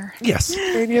embellishment there. Yes.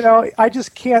 And, I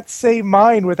just can't say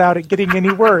mine without it getting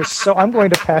any worse, so I'm going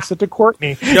to pass it to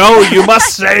Courtney. No, you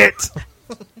must say it.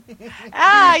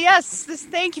 Yes.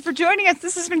 Thank you for joining us.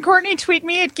 This has been Courtney. Tweet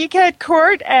me at Geekhead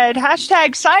Court and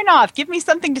hashtag sign off. Give me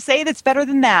something to say that's better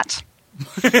than that.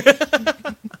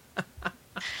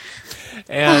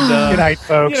 And good night,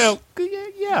 folks.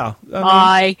 Yeah.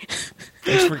 Bye.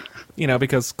 Thanks for,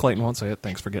 because Clayton won't say it.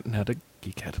 Thanks for getting out of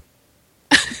Geekhead.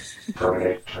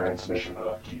 Terminate transmission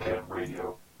of Geekhead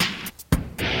Radio.